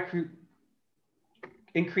ROI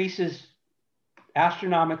increases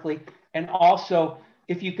astronomically. And also,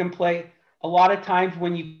 if you can play, a lot of times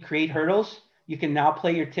when you create hurdles, you can now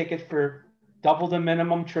play your ticket for double the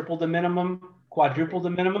minimum, triple the minimum, quadruple the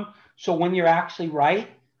minimum. So when you're actually right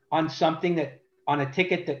on something that, on a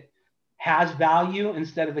ticket that has value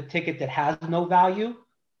instead of a ticket that has no value,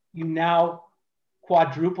 you now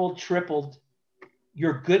quadrupled, tripled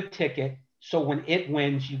your good ticket. So when it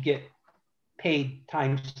wins, you get paid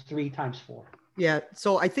times 3, times 4. Yeah.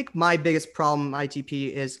 So I think my biggest problem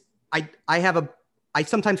ITP is I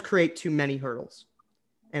sometimes create too many hurdles,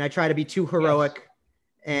 and I try to be too heroic. Yes.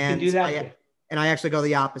 And you can do that. I actually go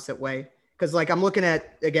the opposite way. Cause like I'm looking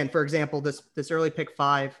at, again, for example, this early pick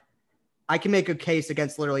 5, I can make a case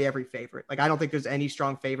against literally every favorite. Like, I don't think there's any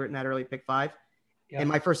strong favorite in that early pick 5. Yeah. And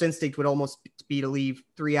my first instinct would almost be to leave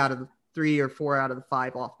 3 or 4 out of the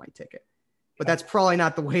 5 off my ticket. But that's probably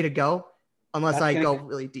not the way to go unless I go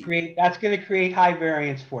really deep. That's going to create high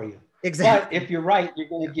variance for you. Exactly. But if you're right,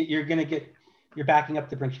 you're backing up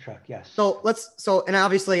the Brinks truck. Yes. So and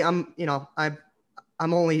obviously I'm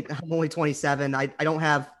only 27. I don't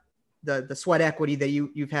have the sweat equity that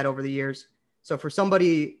you've had over the years. So for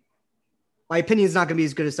somebody, my opinion is not going to be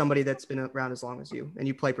as good as somebody that's been around as long as you and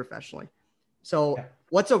you play professionally. So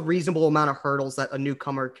what's a reasonable amount of hurdles that a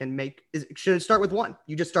newcomer can make? Should it start with one?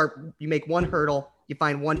 You make one hurdle, you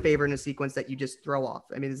find one favorite in a sequence that you just throw off.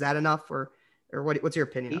 I mean, is that enough or what's your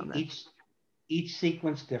opinion on that? Each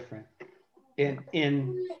sequence different.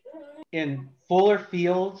 In fuller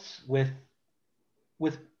fields in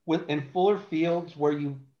fuller fields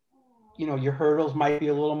where your hurdles might be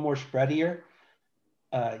a little more spreadier,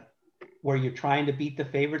 where you're trying to beat the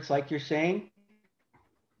favorites, like you're saying,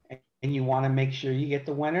 and you want to make sure you get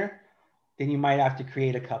the winner, then you might have to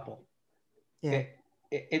create a couple. Yeah.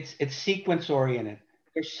 It's sequence oriented.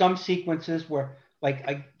 There's some sequences where, like,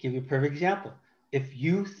 I give you a perfect example. If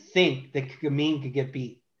you think that Gamine could get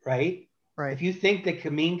beat, right? Right. If you think that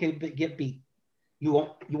Gamine could get beat, you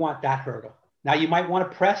want that hurdle. Now you might want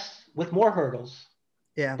to press with more hurdles.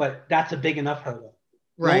 Yeah. But that's a big enough hurdle.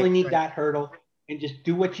 You only need that hurdle, and just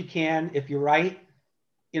do what you can. If you're right,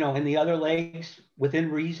 in the other legs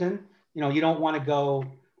within reason, you don't want to go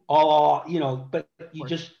all, but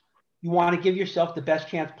you want to give yourself the best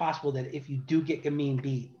chance possible that if you do get Gamine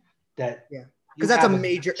beat, that because that's a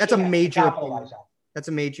major opinion. That's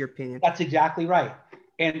a major opinion. That's exactly right.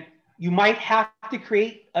 And you might have to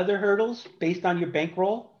create other hurdles based on your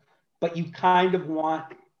bankroll, but you kind of want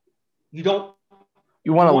to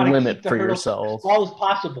limit for yourself as small as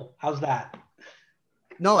possible. How's that?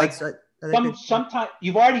 No, sometimes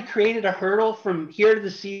you've already created a hurdle from here to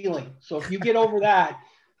the ceiling. So if you get over that,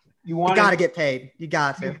 you got to get paid. You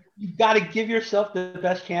got to. You got to give yourself the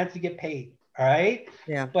best chance to get paid. All right.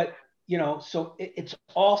 Yeah. But so it's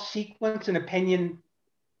all sequence and opinion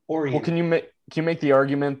oriented. Well, can you make the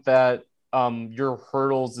argument that your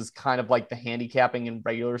hurdles is kind of like the handicapping in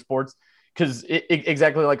regular sports? Because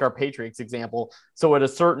exactly like our Patriots example. So at a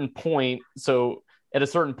certain point,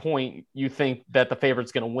 you think that the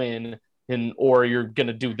favorite's going to win, or you're going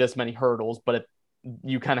to do this many hurdles, but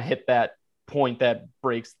you kind of hit that point that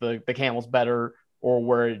breaks the camel's better, or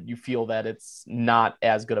where you feel that it's not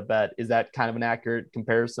as good a bet. Is that kind of an accurate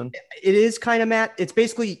comparison? It is kind of, Matt. It's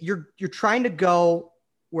basically you're trying to go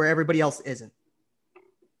where everybody else isn't.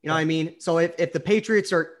 You know what I mean? So if the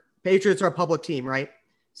Patriots are a public team, right?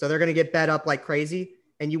 So they're going to get bet up like crazy,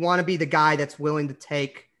 and you want to be the guy that's willing to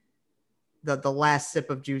take the last sip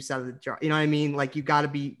of juice out of the jar. You know what I mean? Like you got to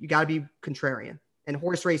be contrarian. And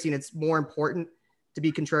horse racing, it's more important to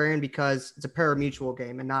be contrarian because it's a pari-mutuel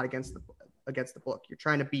game and not against the book. You're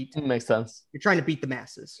trying to beat. It makes sense. You're trying to beat the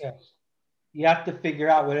masses. Yes. You have to figure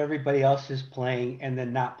out what everybody else is playing and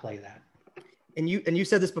then not play that. And you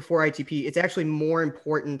said this before, ITP. It's actually more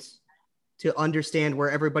important to understand where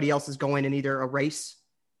everybody else is going in either a race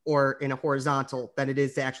or in a horizontal than it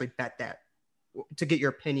is to actually bet that, to get your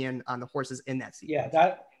opinion on the horses in that sequence.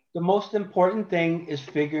 Yeah, the most important thing is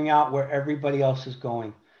figuring out where everybody else is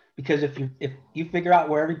going. Because if you figure out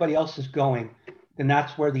where everybody else is going, then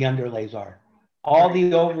that's where the underlays are. All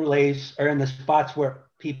the overlays are in the spots where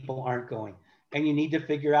people aren't going. And you need to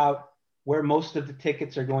figure out where most of the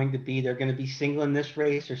tickets are going to be. They're going to be single in this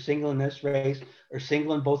race or single in this race or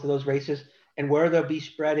single in both of those races, and where they'll be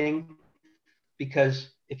spreading. Because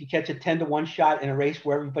if you catch a 10-1 shot in a race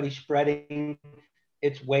where everybody's spreading,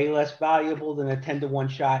 it's way less valuable than a 10-1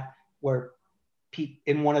 shot where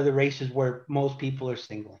in one of the races where most people are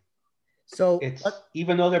singling. So it's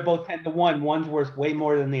even though they're both 10-1, one's worth way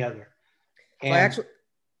more than the other. And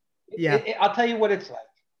I'll tell you what it's like.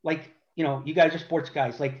 Like, you know, you guys are sports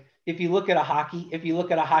guys. Like, if you look at a hockey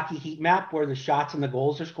heat map where the shots and the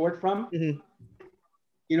goals are scored from,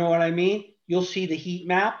 you know what I mean? You'll see the heat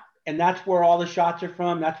map, and that's where all the shots are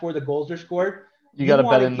from. That's where the goals are scored. You got to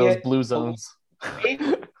bet in those blue zones.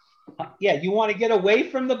 You want to get away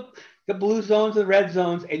from the blue zones and the red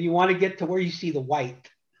zones, and you want to get to where you see the white.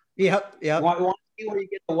 Yep. You want to see where you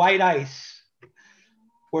get the white ice,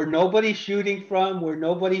 where nobody's shooting from, where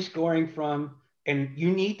nobody's scoring from. And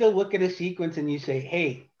you need to look at a sequence and you say,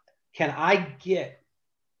 hey, can I get,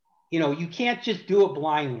 you know, you can't just do it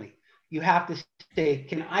blindly. You have to say,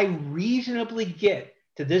 can I reasonably get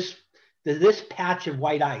to this patch of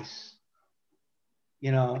white ice,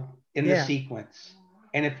 you know, in the sequence?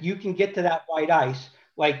 And if you can get to that white ice,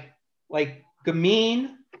 like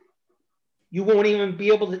Gamine, you wouldn't even be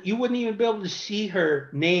able to see her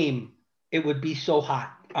name. It would be so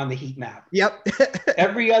hot on the heat map. Yep.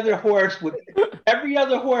 every other horse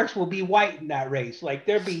will be white in that race. Like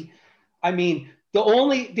the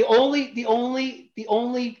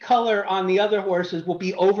only color on the other horses will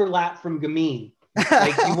be overlap from Gamine.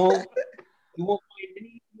 Like you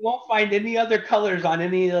won't find any other colors on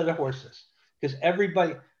any of the other horses, because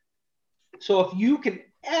everybody. So if you can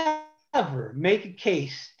ever make a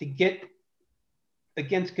case to get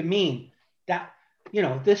against Gamine, that, you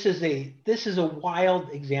know, this is a wild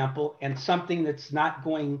example and something that's not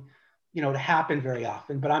going, you know, to happen very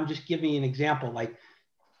often. But I'm just giving you an example. Like,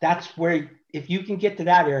 that's where, if you can get to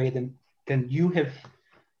that area, then you have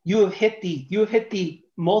hit the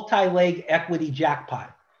multi-leg equity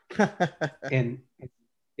jackpot in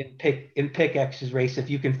Pick X's race, if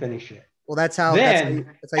you can finish it. Well, that's how. Then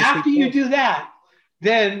that's how after you do that,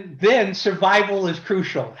 then survival is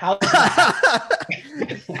crucial. How?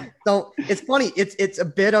 So it's funny. It is a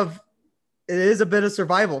bit of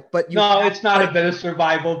survival, but it's not a bit of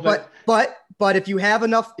survival. But if you have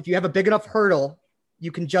a big enough hurdle,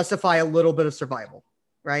 you can justify a little bit of survival,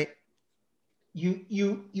 right?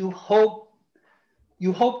 You hope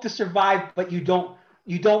to survive, but you don't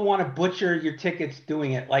want to butcher your tickets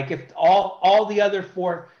doing it. Like, if all the other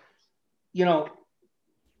four, you know,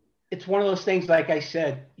 it's one of those things. Like I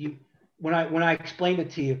said, when I explained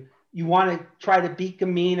it to you, you want to try to beat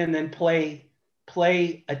Gamine and then play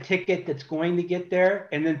a ticket that's going to get there,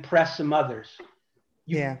 and then press some others.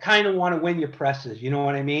 You kind of want to win your presses. You know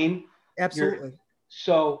what I mean? Absolutely.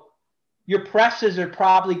 So your presses are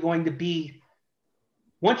probably going to be,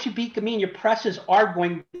 once you beat Gamine, your presses are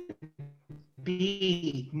going to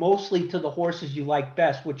be mostly to the horses you like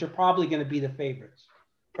best, which are probably going to be the favorites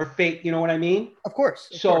or fake. You know what I mean? Of course.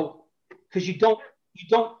 So, because you don't,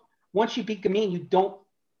 once you beat Gamine, you don't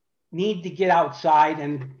need to get outside.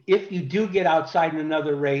 And if you do get outside in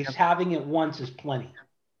another race, having it once is plenty.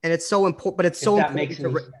 And it's so important, but it's so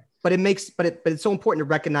important. But it's so important to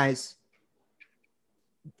recognize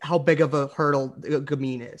how big of a hurdle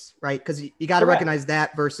Gamine is, right? Because you got to recognize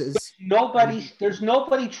that versus there's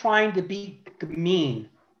nobody trying to beat Gamine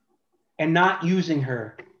and not using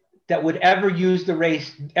her that would ever use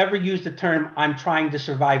the term, I'm trying to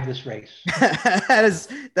survive this race. that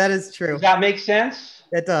is true. Does that make sense?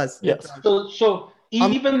 It does. Yes. So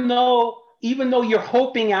even though you're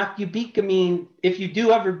hoping after you beat Gamine, if you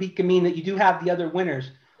do ever beat Gamine, that you do have the other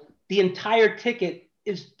winners, the entire ticket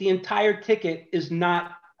is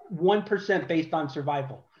not 1% based on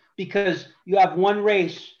survival, because you have one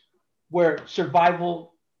race where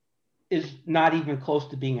survival is not even close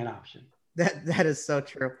to being an option. That is so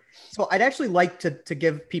true. So I'd actually like to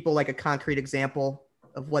give people like a concrete example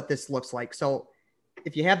of what this looks like. So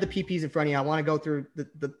if you have the PPs in front of you, I want to go through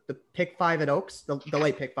the pick 5 at Oaks, the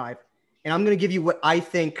late pick 5. And I'm going to give you what I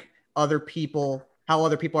think how other people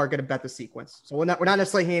are going to bet the sequence. So we're not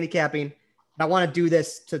necessarily handicapping, but I want to do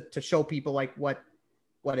this to show people like what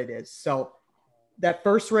it is. So that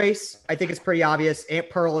first race, I think it's pretty obvious. Aunt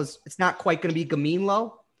Pearl it's not quite going to be Gamine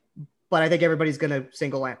low, but I think everybody's going to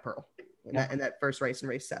single Aunt Pearl in that first race in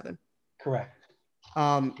race 7. Correct.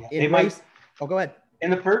 Go ahead.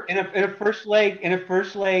 In a first leg, let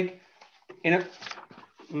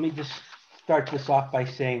me just start this off by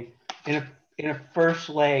saying, in a first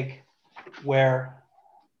leg where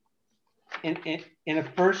in a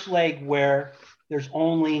first leg where there's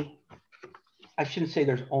only, I shouldn't say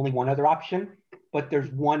there's only one other option, but there's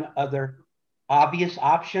one other obvious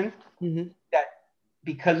option that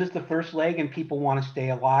because it's the first leg and people want to stay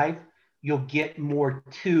alive, you'll get more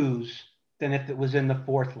twos than if it was in the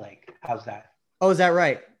fourth leg. How's that? Oh, is that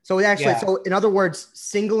right? So so in other words,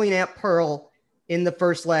 singling Aunt Pearl in the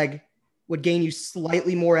first leg would gain you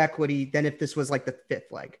slightly more equity than if this was like the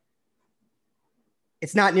fifth leg.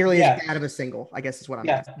 It's not nearly as bad of a single, I guess is what I'm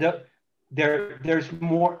asking. There's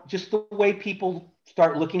more, just the way people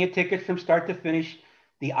start looking at tickets from start to finish.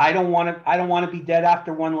 The I don't want to be dead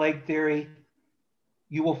after one leg theory.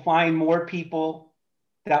 You will find more people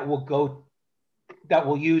that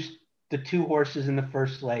will use the two horses in the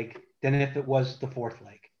first leg than if it was the fourth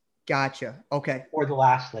leg. Gotcha. Okay. Or the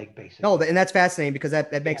last leg, basically. No, and that's fascinating because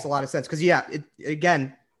that makes a lot of sense. Because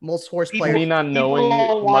again, most horse players. Me not knowing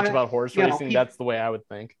much about horse racing, that's the way I would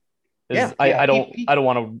think. I don't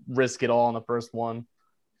want to risk it all on the first one.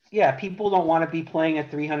 Yeah, people don't want to be playing a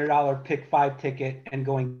 $300 pick 5 ticket and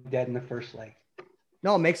going dead in the first leg.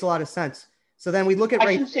 No, it makes a lot of sense. So then we look at.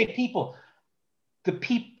 I shouldn't say people. The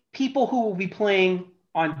people who will be playing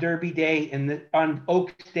on Derby Day on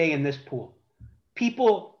Oaks Day in this pool.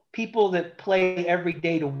 People that play every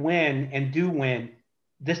day to win and do win,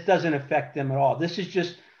 this doesn't affect them at all. This is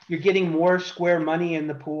just, you're getting more square money in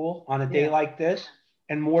the pool on a day like this,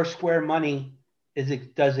 and more square money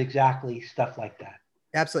does exactly stuff like that.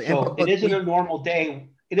 Absolutely. So it isn't a normal day.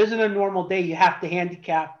 It isn't a normal day. You have to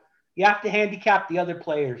handicap the other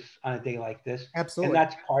players on a day like this. Absolutely. And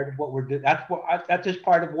that's part of what we're doing. That's just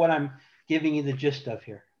part of what I'm giving you the gist of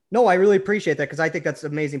here. No, I really appreciate that because I think that's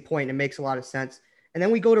an amazing point. And it makes a lot of sense. And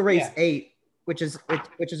then we go to race 8, which is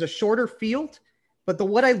a shorter field. But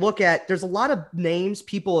what I look at, there's a lot of names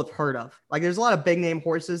people have heard of. Like there's a lot of big name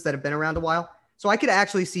horses that have been around a while. So I could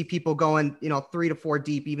actually see people going, 3 to 4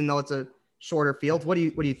 deep, even though it's a shorter field. What do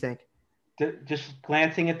you think? Just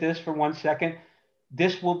glancing at this for 1 second,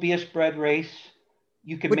 this will be a spread race.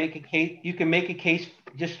 You can make a case. You can make a case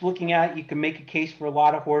just looking at it. You can make a case for a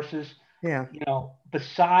lot of horses. Yeah.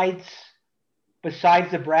 Besides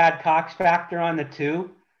the Brad Cox factor on the 2,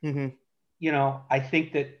 I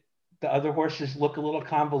think that the other horses look a little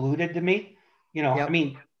convoluted to me. I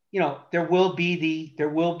mean, there will be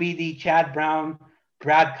the Chad Brown,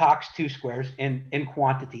 Brad Cox 2 squares in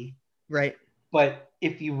quantity. Right. But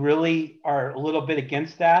if you really are a little bit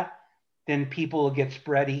against that, then people will get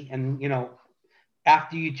spready. And,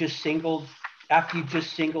 after you just singled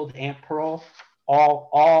Aunt Pearl,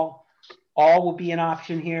 all will be an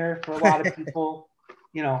option here for a lot of people.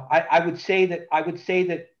 I would say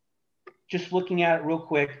that just looking at it real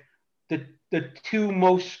quick, the 2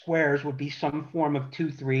 most squares would be some form of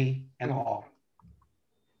 2-3 and all.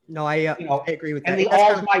 No, I agree with that. And the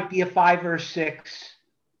alls might be a 5 or a 6.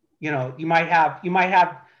 You might have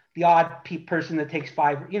the odd person that takes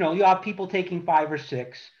 5. You have people taking 5 or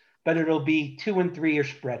 6, but it'll be 2 and 3 are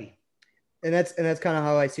spready. And that's kind of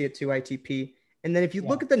how I see it too, ITP. And then if you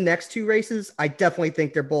look at the next 2 races, I definitely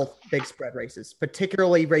think they're both big spread races,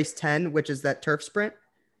 particularly race 10, which is that turf sprint.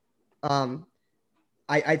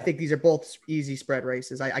 I think these are both easy spread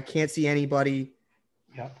races. I can't see anybody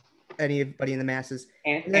in the masses.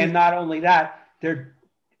 And not only that,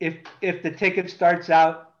 if the ticket starts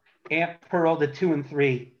out Aunt Pearl to 2 and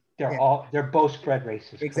 3, they're both spread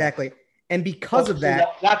races. Exactly. Correct. And because of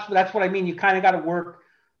that, that's what I mean. You kind of got to work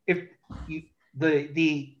if you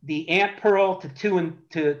the Aunt Pearl to 2 and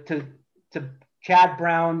to Chad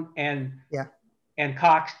Brown and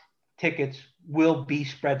Cox tickets will be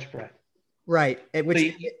spread. Right.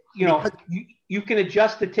 Which you can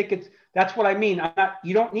adjust the tickets. That's what I mean.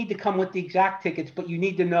 You don't need to come with the exact tickets, but you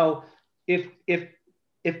need to know if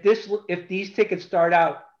these tickets start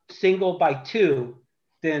out single by 2,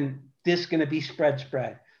 then this is going to be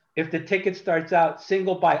spread. If the ticket starts out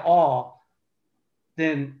single by all,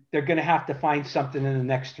 then they're going to have to find something in the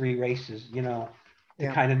next 3 races, to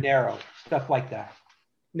kind of narrow stuff like that.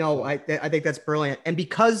 No, I think that's brilliant. And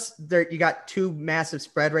because you got 2 massive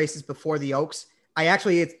spread races before the Oaks, I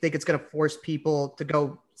actually think it's going to force people to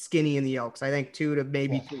go skinny in the Oaks. I think 2 to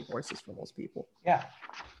maybe 3 horses for most people. Yeah,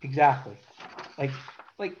 exactly. Like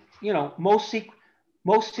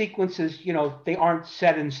most sequences, they aren't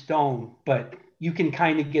set in stone, but you can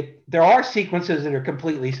kind of there are sequences that are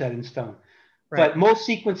completely set in stone. Right. But most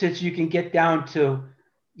sequences you can get down to,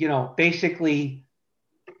 basically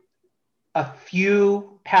a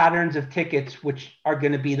few patterns of tickets, which are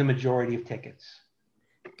going to be the majority of tickets.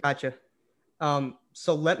 Gotcha. So I'm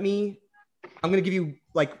going to give you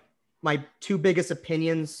like my 2 biggest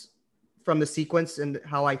opinions from the sequence and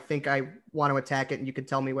how I think I want to attack it, and you can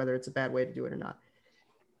tell me whether it's a bad way to do it or not.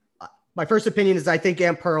 My first opinion is I think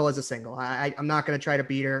Ann Pearl is a single. I'm not going to try to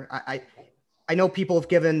beat her. I know people have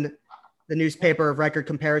given the Newspaper of Record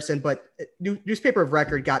comparison, but Newspaper of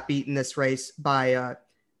Record got beat in this race by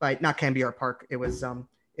not Cambiar Park. It was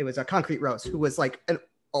a Concrete Rose, who was like an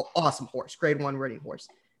awesome horse, grade 1 running horse.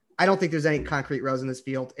 I don't think there's any Concrete Rose in this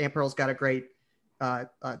field. Ann Pearl's got a great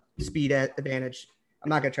speed advantage. I'm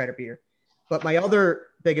not going to try to beat her. But my other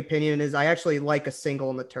big opinion is I actually like a single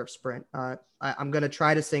in the turf sprint. I'm going to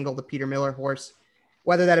try to single the Peter Miller horse.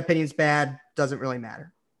 Whether that opinion's bad doesn't really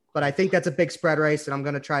matter. But I think that's a big spread race, and I'm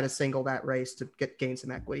going to try to single that race to gain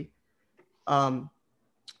some equity. And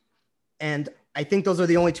I think those are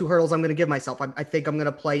the only 2 hurdles I'm going to give myself. I think I'm going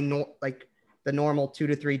to play like the normal 2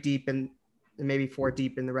 to 3 deep and maybe 4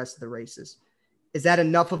 deep in the rest of the races. Is that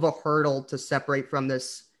enough of a hurdle to separate from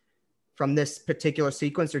this particular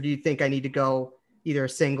sequence, or do you think I need to go either a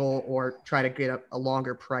single or try to get a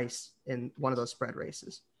longer price in one of those spread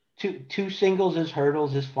races? Two singles as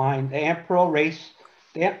hurdles is fine. The Ann Pearl race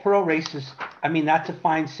is, I mean, that's a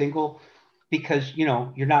fine single because,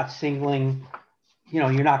 you're not singling,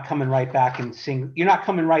 you're not coming right back and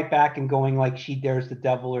going like She Dares the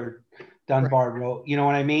Devil or Dunbar Road. You know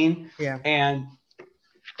what I mean? Yeah. And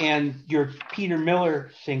your Peter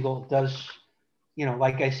Miller single does,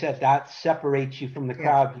 like I said, that separates you from the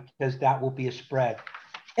crowd because that will be a spread.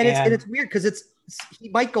 And it's weird because he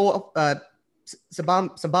might go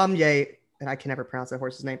Sabamye, and I can never pronounce that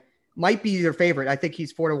horse's name, might be your favorite. I think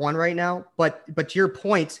he's 4-1 right now. But to your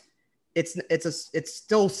point, it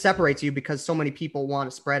still separates you because so many people want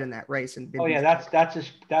to spread in that race. And that's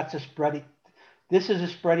a spready. This is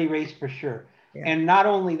a spready race for sure. Yeah. And not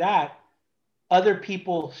only that, other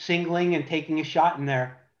people singling and taking a shot in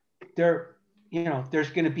there, there's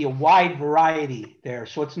going to be a wide variety there.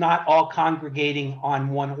 So it's not all congregating on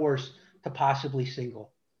one horse to possibly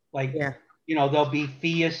single. Like, there'll be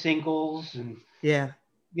FIA singles and,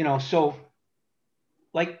 so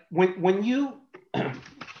like when you,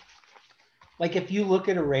 like if you look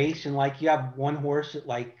at a race and like you have one horse that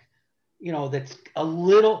like, that's a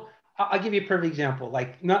little, I'll give you a perfect example.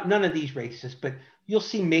 Like none of these races, but you'll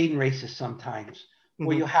see maiden races sometimes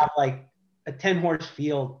where you'll have like a 10 horse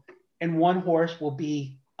field and one horse will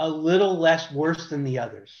be a little less worse than the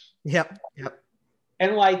others. Yep.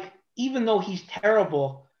 And like, even though he's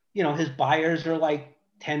terrible, his buyers are like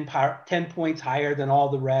 10 points higher than all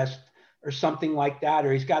the rest or something like that,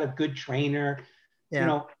 or he's got a good trainer,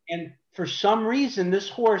 and for some reason, this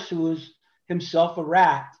horse who is himself a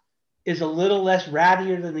rat is a little less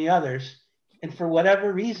rattier than the others. And for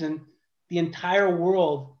whatever reason, the entire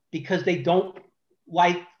world, because they don't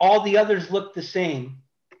like all the others look the same,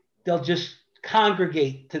 they'll just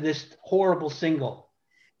congregate to this horrible single.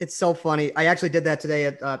 It's so funny. I actually did that today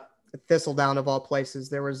at Thistledown of all places.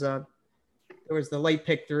 There was the late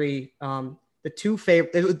pick 3. The 2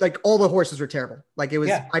 favorite, it was like all the horses were terrible. Like it was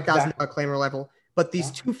 $5,000 claimer level, but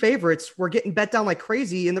these 2 favorites were getting bet down like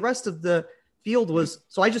crazy, and the rest of the field was.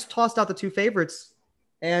 So I just tossed out the 2 favorites,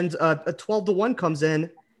 and a 12-1 comes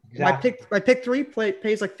in. Exactly. My pick 3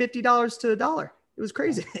 pays like $50 to $1. It was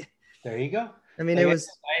crazy. There you go. I mean,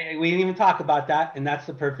 we didn't even talk about that, and that's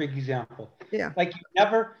the perfect example. Yeah. Like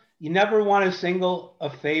you never want to single a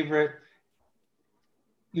favorite.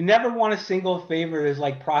 You never want to single a favorite as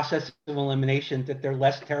like process of elimination that they're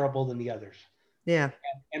less terrible than the others. Yeah.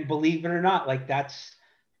 And believe it or not, like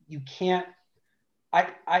you can't.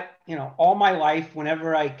 I all my life,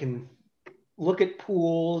 whenever I can look at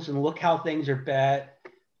pools and look how things are bet,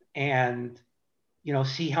 and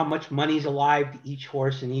see how much money's alive to each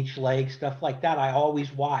horse and each leg, stuff like that. I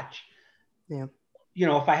always watch. Yeah.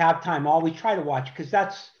 If I have time, I always try to watch because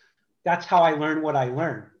that's how I learn what I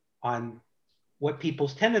learn on what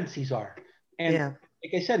people's tendencies are. And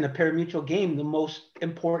like I said, in the parimutuel game, the most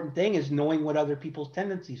important thing is knowing what other people's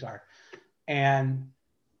tendencies are. And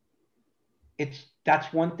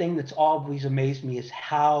that's one thing that's always amazed me is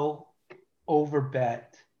how overbet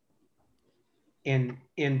in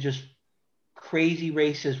just crazy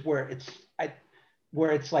races where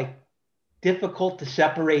it's like difficult to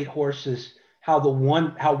separate horses, how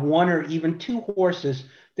one or even 2 horses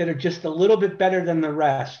that are just a little bit better than the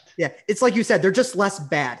rest. Yeah. It's like you said, they're just less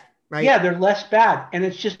bad, right? Yeah. They're less bad. And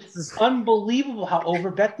it's just unbelievable how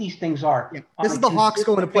overbet these things are. Yeah. This is the Hawks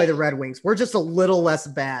going to play the Red Wings. We're just a little less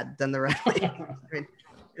bad than the Red Wings. I mean,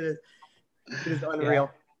 it is unreal.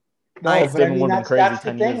 Yeah. No, but I mean, that's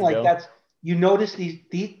the thing. Like you notice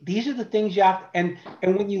these are the things you have to,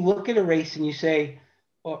 and when you look at a race and you say,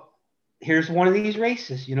 well, here's one of these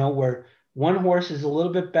races, where one horse is a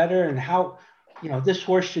little bit better, and how this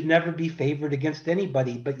horse should never be favored against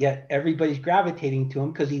anybody, but yet everybody's gravitating to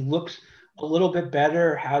him because he looks a little bit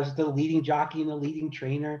better, has the leading jockey and the leading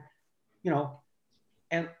trainer,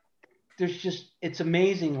 and it's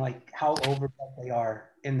amazing like how overbet they are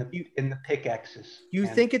in the pick X's. You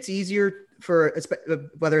think it's easier for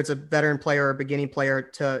whether it's a veteran player or a beginning player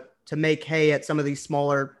to make hay at some of these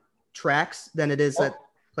smaller tracks than it is at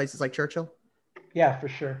places like Churchill? Yeah, for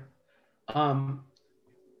sure.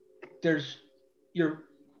 There's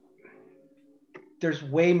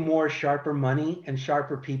way more sharper money and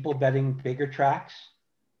sharper people betting bigger tracks.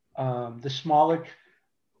 The smaller,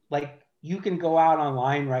 like you can go out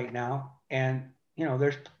online right now and,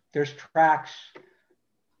 there's tracks,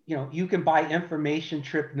 you can buy information,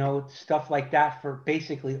 trip notes, stuff like that for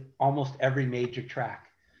basically almost every major track.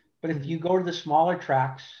 But if you go to the smaller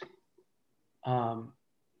tracks,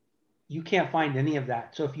 you can't find any of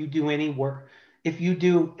that. So if you do any work, if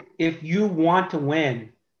you want to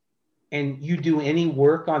win and you do any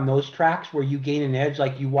work on those tracks where you gain an edge,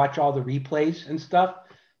 like you watch all the replays and stuff,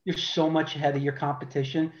 you're so much ahead of your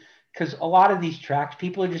competition. Because a lot of these tracks,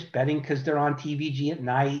 people are just betting because they're on TVG at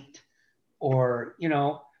night or,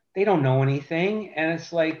 they don't know anything. And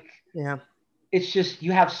it's like, yeah, it's just,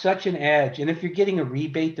 you have such an edge. And if you're getting a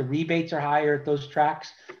rebate, the rebates are higher at those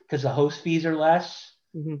tracks because the host fees are less.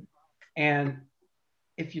 Mm-hmm. And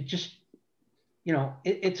if you just,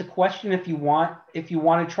 it's a question if you want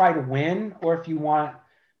to try to win or if you want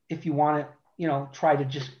to, try to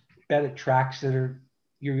just bet at tracks that are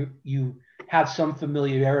you have some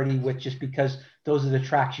familiarity with just because those are the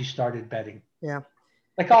tracks you started betting. Yeah.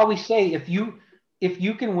 Like I always say, if you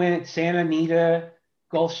can win at Santa Anita,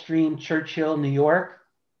 Gulfstream, Churchill, New York,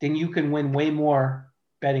 then you can win way more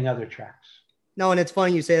betting other tracks. No, and it's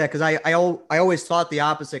funny you say that because I always thought the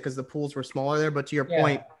opposite because the pools were smaller there. But to your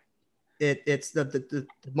point, it's the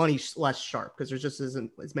money's less sharp because there's just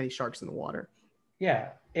isn't as many sharks in the water. Yeah,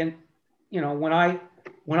 and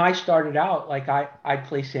when I started out, like I'd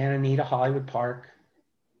play Santa Anita, Hollywood Park,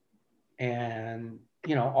 and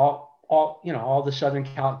all the Southern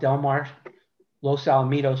Cal, Del Mar, Los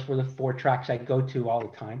Alamitos were the 4 tracks I'd go to all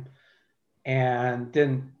the time. And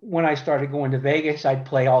then when I started going to Vegas, I'd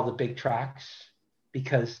play all the big tracks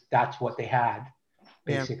because that's what they had,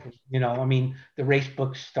 basically. Yeah. The race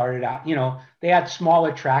books started out, they had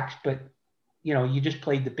smaller tracks, but, you just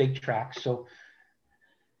played the big tracks. So,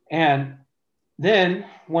 and then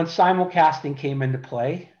when simulcasting came into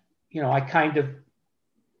play, I kind of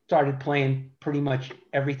started playing pretty much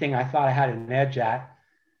everything I thought I had an edge at.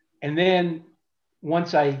 And then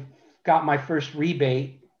once I got my first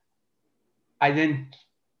rebate, I then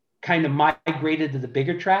kind of migrated to the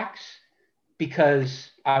bigger tracks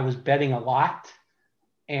because I was betting a lot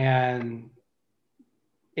and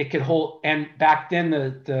it could hold. And back then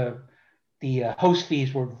the host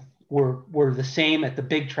fees were the same at the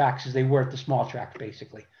big tracks as they were at the small tracks,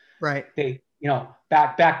 basically. Right. They,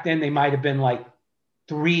 back then they might've been like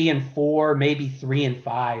 3 and 4, maybe 3 and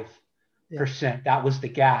 5%. Yeah. That was the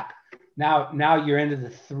gap. Now you're into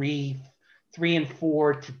the 3 and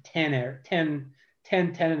 4 to 10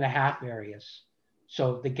 and a half areas.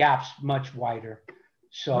 So the gap's much wider.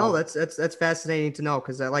 So no, that's fascinating to know.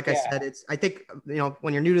 Cause like I said, I think,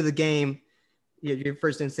 when you're new to the game, your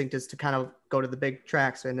first instinct is to kind of go to the big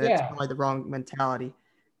tracks and it's probably the wrong mentality.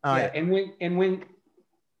 And when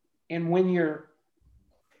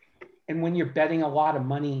you're betting a lot of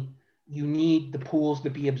money, you need the pools to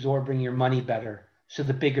be absorbing your money better. So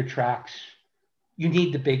the bigger tracks, you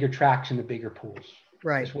need the bigger tracks and the bigger pools.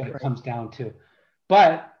 Right. That's what it comes down to.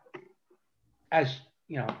 But as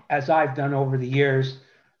I've done over the years,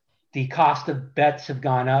 the cost of bets have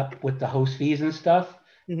gone up with the host fees and stuff.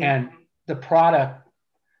 Mm-hmm. And the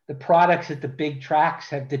products at the big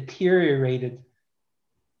tracks have deteriorated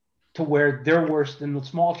to where they're worse than the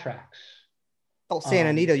small tracks. Oh,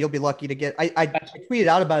 Santa Anita, you'll be lucky to get. I tweeted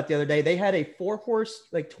out about it the other day. They had a 4-horse,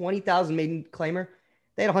 like 20,000 maiden claimer.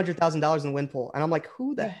 They had $100,000 in the win pool, and I'm like,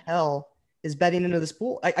 who the hell is betting into this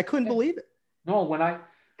pool? I couldn't believe it. No, when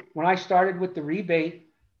I started with the rebate,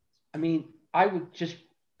 I would just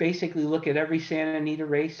basically look at every Santa Anita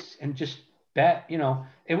race and just bet.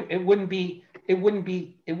 It wouldn't be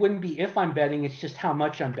if I'm betting. It's just how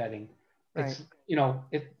much I'm betting. Right. It's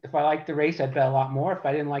if I liked the race, I'd bet a lot more. If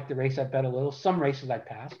I didn't like the race, I'd bet a little. Some races I'd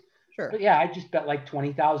pass. Sure. But I just bet like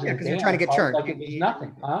 20,000. Yeah, because you're trying to get churned. Like it was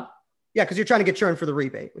nothing, huh? Yeah, because you're trying to get churned for the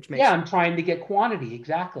rebate, which makes sense. I'm trying to get quantity,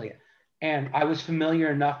 exactly. And I was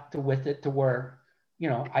familiar enough with it to where,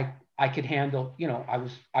 I could handle,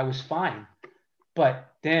 I was fine.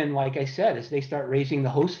 But then, like I said, as they start raising the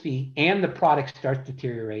host fee and the product starts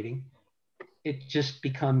deteriorating, it just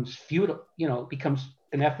becomes futile, it becomes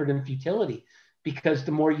an effort in futility, because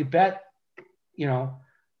the more you bet,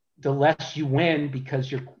 the less you win,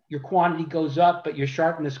 because your quantity goes up, but your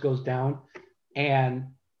sharpness goes down, and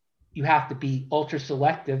you have to be ultra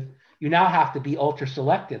selective. You now have to be ultra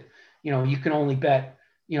selective. You can only bet,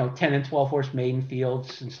 10 and 12 horse maiden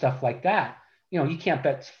fields and stuff like that. You can't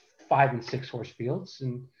bet 5 and 6 horse fields.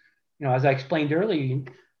 And, as I explained earlier,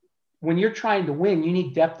 when you're trying to win, you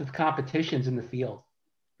need depth of competitions in the field.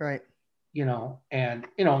 Right. And,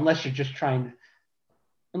 unless you're trying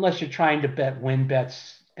to bet win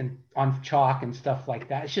bets and on chalk and stuff like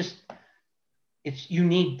that, you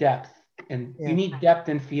need depth, and you need depth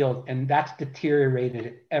in field, and that's deteriorated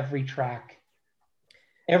at every track.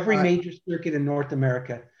 Every major circuit in North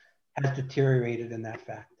America has deteriorated in that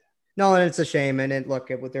fact. No, and it's a shame. And look,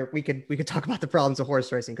 we could talk about the problems of horse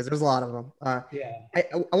racing, because there's a lot of them. I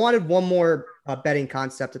wanted one more betting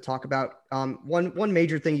concept to talk about. One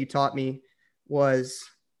major thing you taught me was,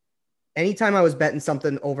 anytime I was betting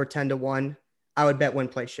something over 10-1, I would bet win,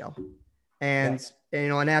 place, show. And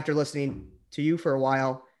and after listening to you for a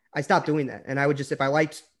while, I stopped doing that. And I would just, if I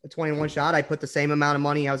liked a 21 shot, I put the same amount of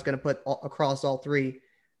money I was going to put across all three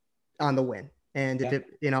on the win. And if it,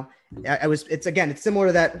 it's similar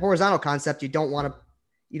to that horizontal concept. You don't want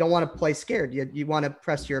to play scared. You want to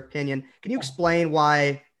press your opinion. Can you explain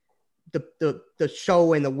why the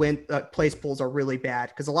show and the win place pools are really bad?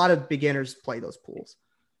 Because a lot of beginners play those pools.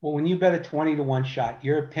 Well, when you bet a 20-1 shot,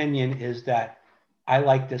 your opinion is that I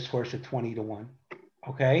like this horse at 20-1.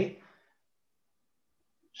 Okay.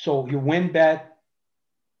 So your win bet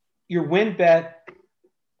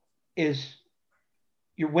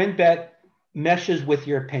meshes with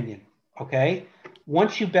your opinion. Okay.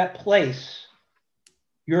 Once you bet place,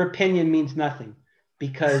 your opinion means nothing,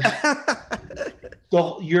 because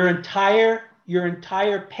your entire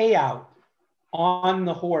payout on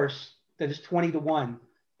the horse that is 20-1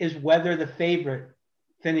 is whether the favorite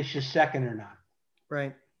finishes second or not.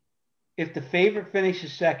 Right. If the favorite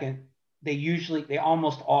finishes second, they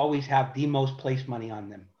almost always have the most place money on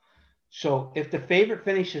them. So if the favorite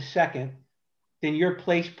finishes second, then your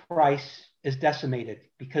place price is decimated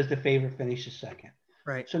because the favorite finishes second.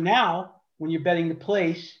 Right. So now when you're betting the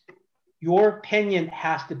place, your opinion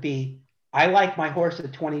has to be, I like my horse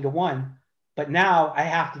at 20-1, but now I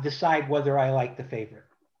have to decide whether I like the favorite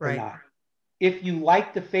or not. If you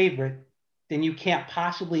like the favorite, then you can't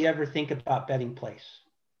possibly ever think about betting place.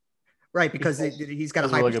 Right, because he's got a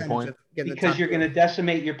high really percentage of getting because you're going to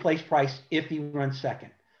decimate your place price if he runs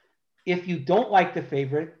second. If you don't like the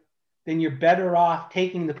favorite, then you're better off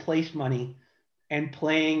taking the place money and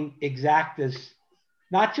playing exactas,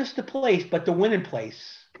 not just the place, but the win in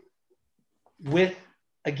place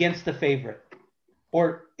against the favorite,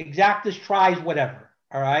 or exactas tries, whatever.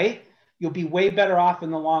 All right. You'll be way better off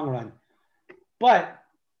in the long run. But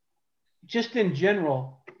just in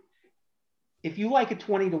general, if you like a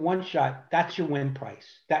 20-1 shot, that's your win price.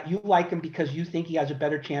 That you like him because you think he has a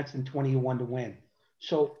better chance than 20-1 to win.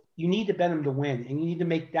 So you need to bet him to win, and you need to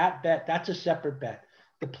make that bet. That's a separate bet.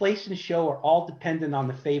 The place and show are all dependent on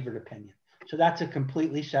the favorite opinion. So that's a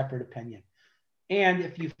completely separate opinion. And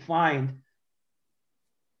if you find,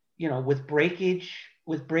 with breakage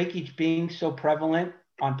being so prevalent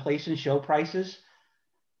on place and show prices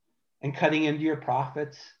and cutting into your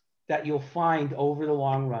profits, that you'll find over the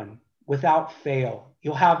long run, without fail,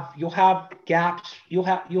 you'll have gaps, you'll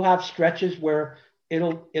have stretches where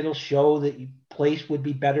it'll show that place would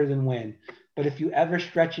be better than win. But if you ever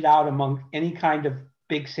stretch it out among any kind of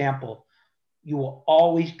big sample, you will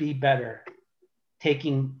always be better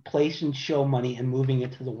taking place and show money and moving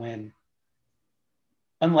it to the win,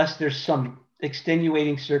 unless there's some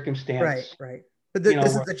extenuating circumstance. Right. But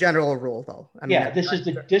this is the general rule, though. This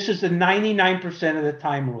is the 99% of the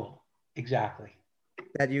time rule. Exactly.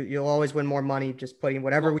 That you'll always win more money just putting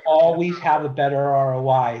whatever. You'll always have a better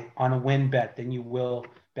ROI on a win bet than you will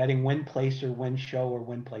betting win place or win show or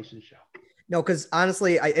win place and show. No, because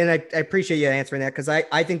honestly, I appreciate you answering that, because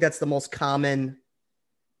I think that's the most common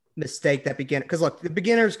mistake that because look,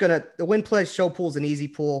 the win place show pool is an easy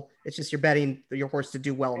pool. It's just you're betting your horse to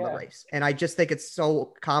do well in the race, and I just think it's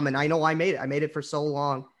so common. I know I made it for so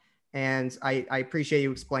long, and I appreciate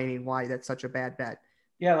you explaining why that's such a bad bet.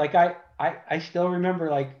 Yeah, like I still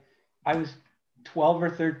remember, like, I was 12 or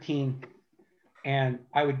 13 and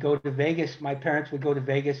I would go to Vegas. My parents would go to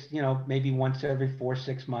Vegas, maybe once every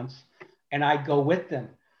 4-6 months, and I'd go with them.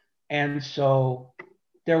 And so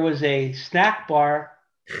there was a snack bar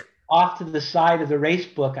off to the side of the race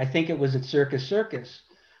book. I think it was at Circus Circus.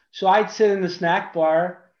 So I'd sit in the snack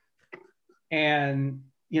bar and,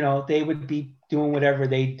 they would be doing whatever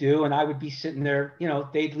they do, and I would be sitting there.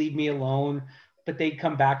 They'd leave me alone, but they'd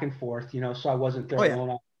come back and forth. So I wasn't there alone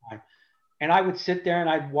all the time. And I would sit there and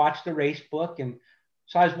I'd watch the race book, and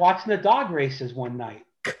so I was watching the dog races one night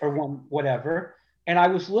or whatever, and I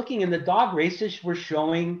was looking, and the dog races were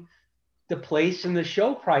showing the place and the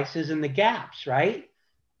show prices and the gaps, right?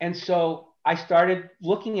 And so I started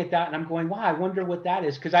looking at that, and I'm going, wow, I wonder what that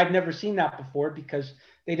is, because I'd never seen that before, because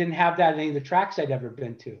they didn't have that at any of the tracks I'd ever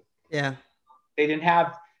been to. Yeah. They didn't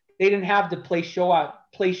have the place show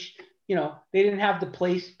out place, they didn't have the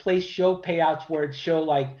place show payouts where it show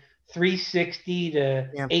like 360 to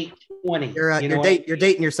 820. You're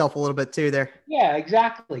dating yourself a little bit too there. Yeah,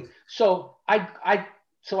 exactly. So I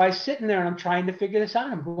was sitting there and I'm trying to figure this out.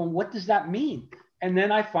 I'm going, what does that mean? And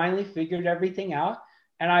then I finally figured everything out.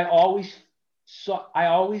 And I always,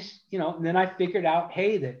 and then I figured out,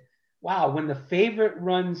 hey, that, wow, when the favorite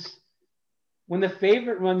runs in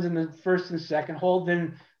the first and second hole,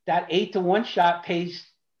 then that 8-to-1 shot pays,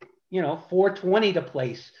 420 to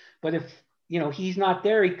place. But if, he's not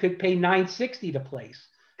there, he could pay 960 to place.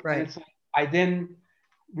 Right. And it's like, I then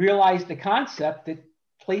realized the concept that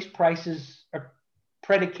place prices are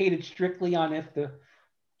predicated strictly on if the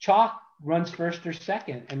chalk runs first or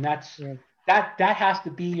second. And that's, that has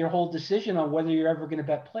to be your whole decision on whether you're ever going to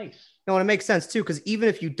bet place. No, and it makes sense too, because even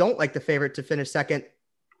if you don't like the favorite to finish second,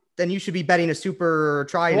 then you should be betting a super or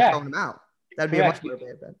try and throwing them out. That'd be a much better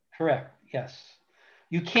bet. Correct. Yes.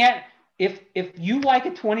 You can't, if you like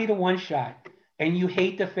a 20-to-1 shot and you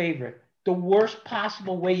hate the favorite, the worst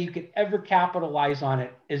possible way you could ever capitalize on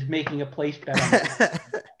it is making a place bet on it.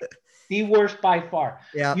 The worst by far.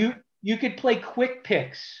 Yeah. You could play quick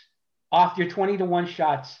picks off your 20-to-1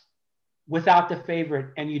 shots without the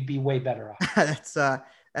favorite, and you'd be way better off. that's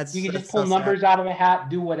you could just pull numbers out of a hat,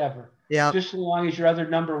 do whatever. Yeah. Just so long as your other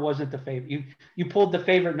number wasn't the favorite. You pulled the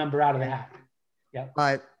favorite number out of the hat. Yeah. All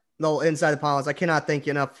right. No, Inside the Pylons. I cannot thank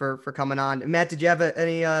you enough for coming on. Matt, did you have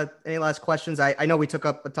any last questions? I know we took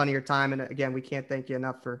up a ton of your time, and again, we can't thank you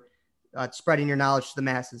enough for spreading your knowledge to the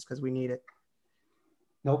masses, because we need it.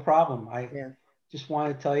 No problem. I just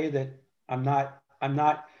want to tell you that I'm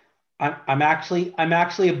actually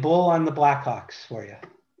a bull on the Blackhawks for you.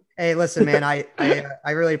 Hey, listen, man, I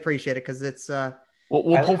really appreciate it, because it's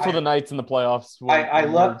we'll pull for the Knights in the playoffs.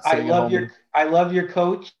 I love your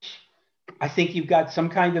coach. I think you've got some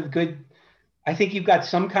kind of good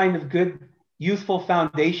youthful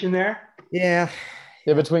foundation there. Yeah.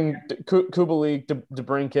 Yeah, between Kubalik,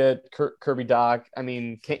 DeBrincat, Kirby Doc. I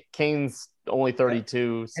mean, Kane's only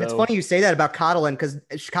 32. So. And it's funny you say that about Cottland, because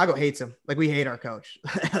Chicago hates him. Like, we hate our coach.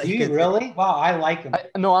 Do you really? Wow, I like him.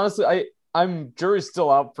 No, honestly, I'm jury's still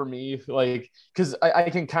out for me. Like, because I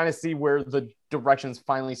can kind of see where the direction's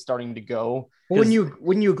finally starting to go. Wouldn't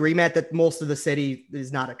you agree, Matt, that most of the city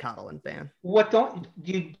is not a Cottland fan? What do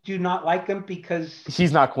you not like him because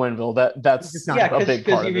he's not Quenneville? That's a big part of it.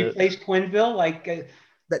 Because he replaced Quenneville,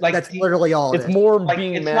 that's literally all. It's more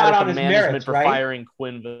being mad at the management merits, for firing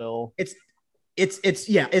Quenneville.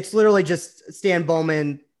 It's literally just Stan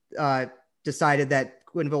Bowman decided that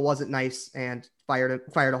Quenneville wasn't nice and fired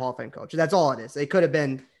a Hall of Fame coach. That's all it is. It could have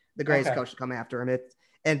been the greatest coach to come after him.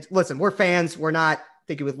 And listen, we're fans. We're not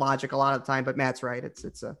thinking with logic a lot of the time, but Matt's right. It's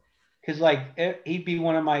because he'd be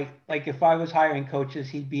one of my, if I was hiring coaches,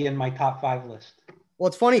 he'd be in my top 5 list. Well,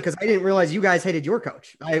 it's funny because I didn't realize you guys hated your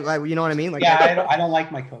coach. You know what I mean? I don't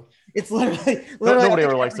like my coach. It's literally nobody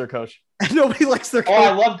ever likes their coach. Nobody likes their coach. Oh,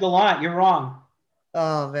 I love Gallant. You're wrong.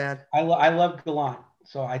 Oh man, I love Gallant.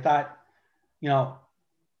 So I thought,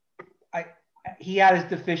 he had his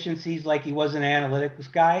deficiencies, like he was an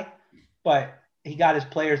analytics guy, but he got his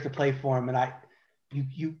players to play for him. And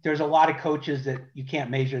there's a lot of coaches that you can't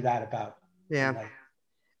measure that about. Yeah.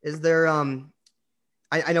 Is there,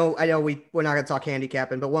 I know we're not going to talk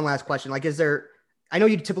handicapping, but one last question. I know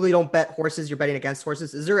you typically don't bet horses. You're betting against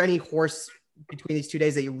horses. Is there any horse between these 2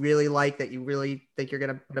 days that you really like, that you really think you're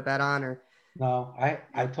going to put a bet on? Or no,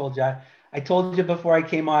 I told you before I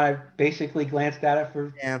came on, I basically glanced at it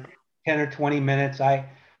for 10 or 20 minutes.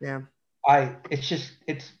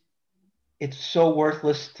 It's so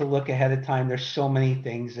worthless to look ahead of time. There's so many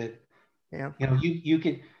things that, you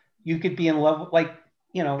could be in love,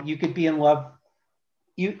 you could be in love.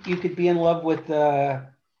 You could be in love with,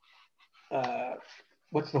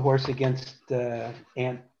 what's the horse against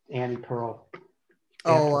Annie Pearl?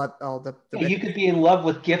 You could be in love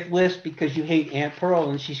with Gift List because you hate Aunt Pearl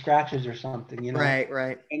and she scratches or something,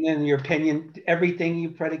 Right. And then your opinion, everything you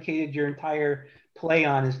predicated your entire play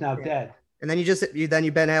on is now dead. And then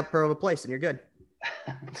you bet Aunt Pearl to place and you're good.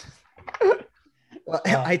 Well,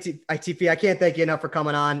 ITP, I can't thank you enough for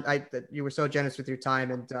coming on. You were so generous with your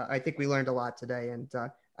time, and I think we learned a lot today. And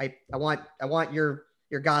I want your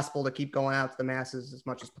gospel to keep going out to the masses as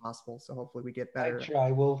much as possible. So hopefully we get better. I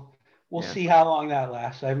try. We'll see how long that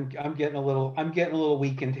lasts. I'm getting a little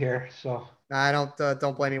weakened here. So I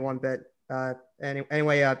don't blame you one bit.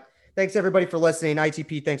 Anyway, thanks everybody for listening.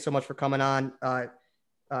 ITP, thanks so much for coming on.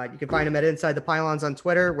 You can find him at Inside the Pylons on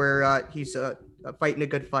Twitter, where he's fighting a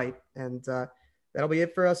good fight. And that'll be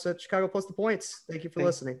it for us at Chicago Plus the Points. Thank you for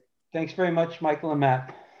listening. Thanks very much, Michael and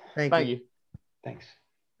Matt. Thank you. Thanks.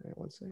 All right, 1 second.